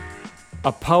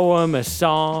 a poem, a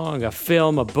song, a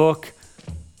film, a book,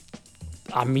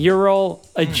 a mural,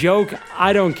 a joke,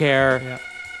 I don't care. Yeah.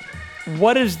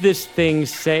 What does this thing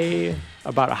say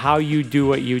about how you do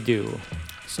what you do?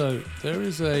 So there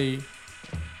is a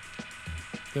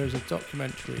there's a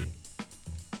documentary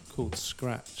called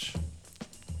Scratch.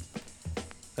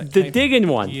 The digging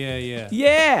one. Yeah.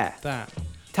 Yeah. That.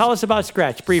 Tell us about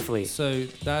Scratch briefly. So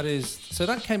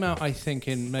that came out, I think,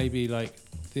 in maybe like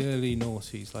the early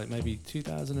noughties, like maybe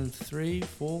 2003,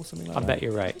 4, something like that. I bet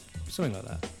you're right. Something like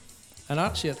that. And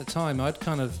actually, at the time, I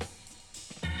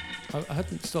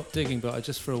hadn't stopped digging, but I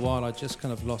just for a while, I just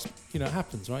kind of lost. It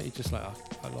happens, right? You just like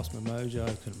I lost my mojo.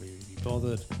 I couldn't really be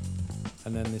bothered.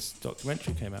 And then this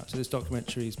documentary came out. So this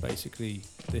documentary is basically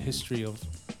the history of,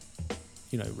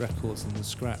 records and the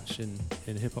scratch in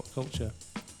hip hop culture.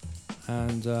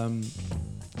 And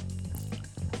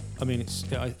I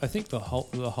think the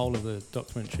whole of the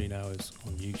documentary now is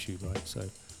on YouTube, right? So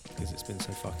because it's been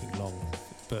so fucking long,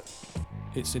 but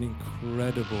it's an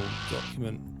incredible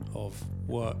document of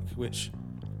work which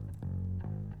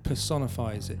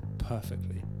personifies it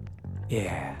perfectly.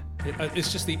 Yeah.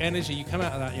 It's just the energy. You come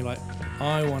out of that and you're like,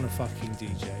 I want to fucking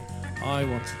DJ. I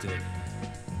want to dig.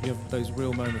 You have those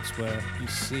real moments where you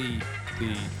see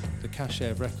the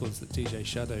cachet of records that DJ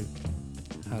Shadow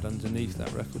had underneath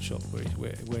that record shop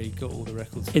where he got all the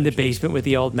records. In the basement with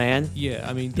the old man? Yeah,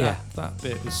 I mean, that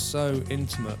bit was so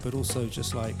intimate, but also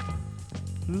just like,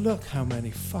 look how many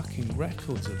fucking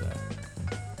records are there.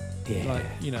 Yeah. Like,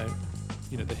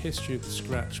 the history of the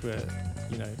scratch where,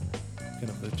 kind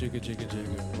of the jigga jigga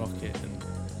jigga and rocket and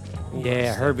all that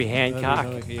stuff. Herbie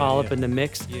Hancock, all up in the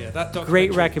mix. Yeah, that documentary.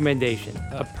 Great recommendation.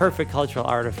 A perfect cultural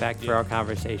artifact for our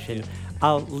conversation. Yeah.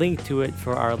 I'll link to it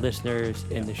for our listeners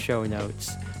in the show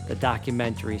notes, the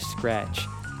documentary Scratch.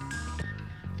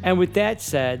 And with that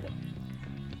said,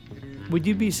 would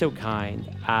you be so kind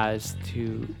as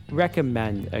to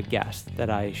recommend a guest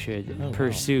that I should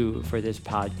pursue for this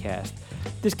podcast?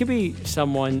 This could be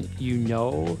someone you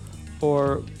know,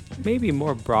 or maybe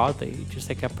more broadly, just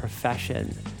like a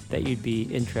profession that you'd be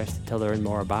interested to learn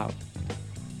more about.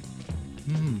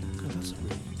 God, that's a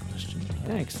really good question.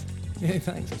 Thanks. Yeah,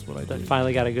 thanks. That's what I do.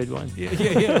 Finally got a good one. Yeah,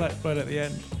 like right at the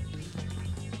end.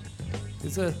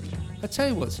 I tell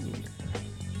you what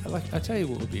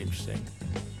would be interesting.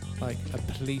 Like a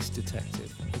police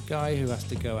detective, a guy who has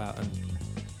to go out and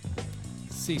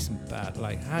see some bad.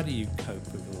 Like, how do you cope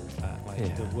with all that?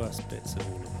 Like the worst bits of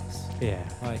all of us. Yeah.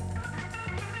 Like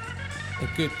a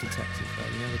good detective,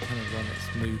 though. The kind of one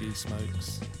that's moody,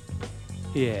 smokes.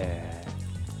 Yeah.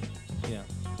 Yeah.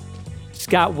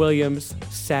 Scott Williams,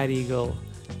 Sad Eagle,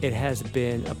 it has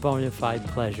been a bona fide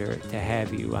pleasure to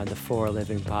have you on the For a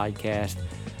Living podcast.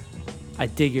 I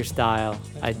dig your style.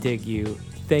 I dig you.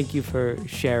 Thank you for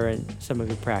sharing some of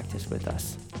your practice with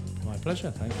us. My pleasure.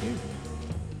 Thank you.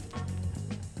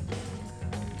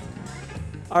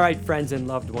 All right, friends and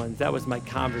loved ones, that was my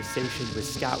conversation with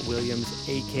Scott Williams,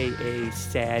 aka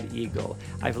Sad Eagle.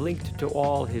 I've linked to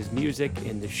all his music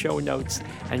in the show notes.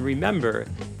 And remember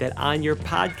that on your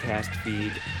podcast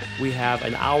feed, we have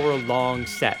an hour-long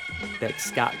set that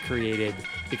Scott created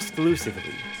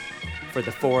exclusively for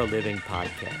the For a Living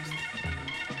podcast.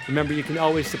 Remember, you can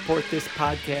always support this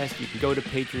podcast. You can go to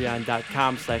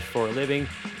patreon.com/foraliving.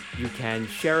 You can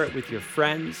share it with your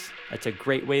friends. That's a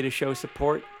great way to show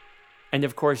support. And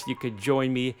of course, you could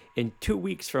join me in 2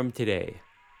 weeks from today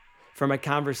for my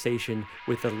conversation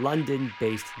with the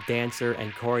London-based dancer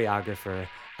and choreographer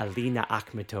Alina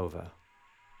Akhmetova.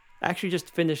 I actually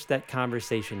just finished that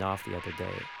conversation off the other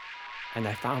day, and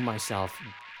I found myself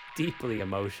deeply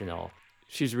emotional.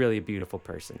 She's really a beautiful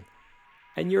person,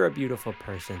 and you're a beautiful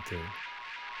person too.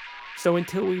 So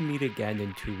until we meet again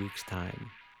in 2 weeks' time,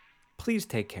 please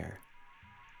take care.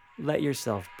 Let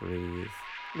yourself breathe.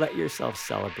 Let yourself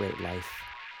celebrate life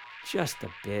just a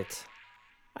bit.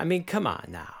 I mean, come on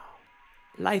now.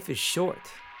 Life is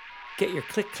short. Get your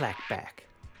click-clack back.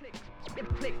 Click,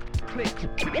 click, click,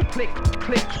 click, click,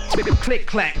 click, click,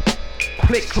 clack.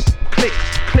 Click, click, click,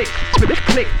 click, click,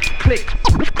 click,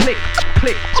 click,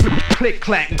 click, click,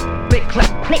 clack. Click,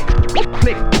 clack, click,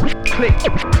 click, click,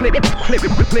 click, click, click,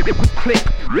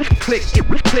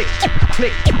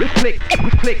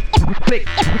 click, click,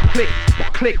 click,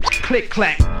 click, click,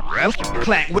 clack.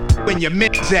 Clack when your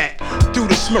mitts at. Through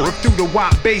the smurf, through the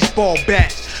wop baseball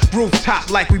bat. Rooftop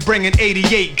like we bringing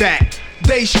 88 back.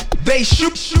 They shoot.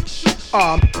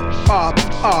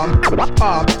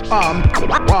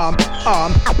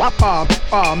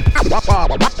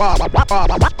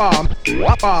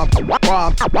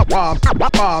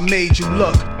 Made you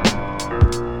look.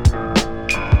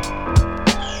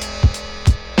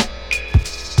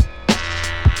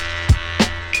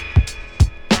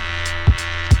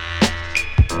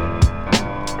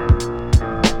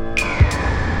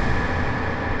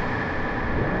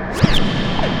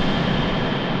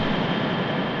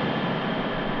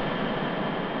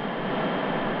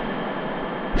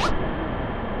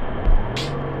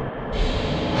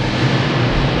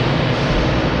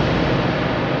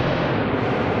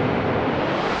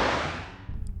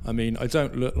 I mean, I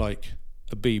don't look like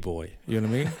a b-boy. You know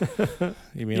what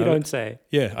I mean? You don't say.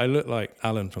 Yeah, I look like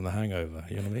Alan from The Hangover.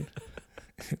 You know what I mean?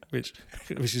 which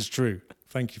is true.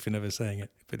 Thank you for never saying it,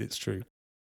 but it's true.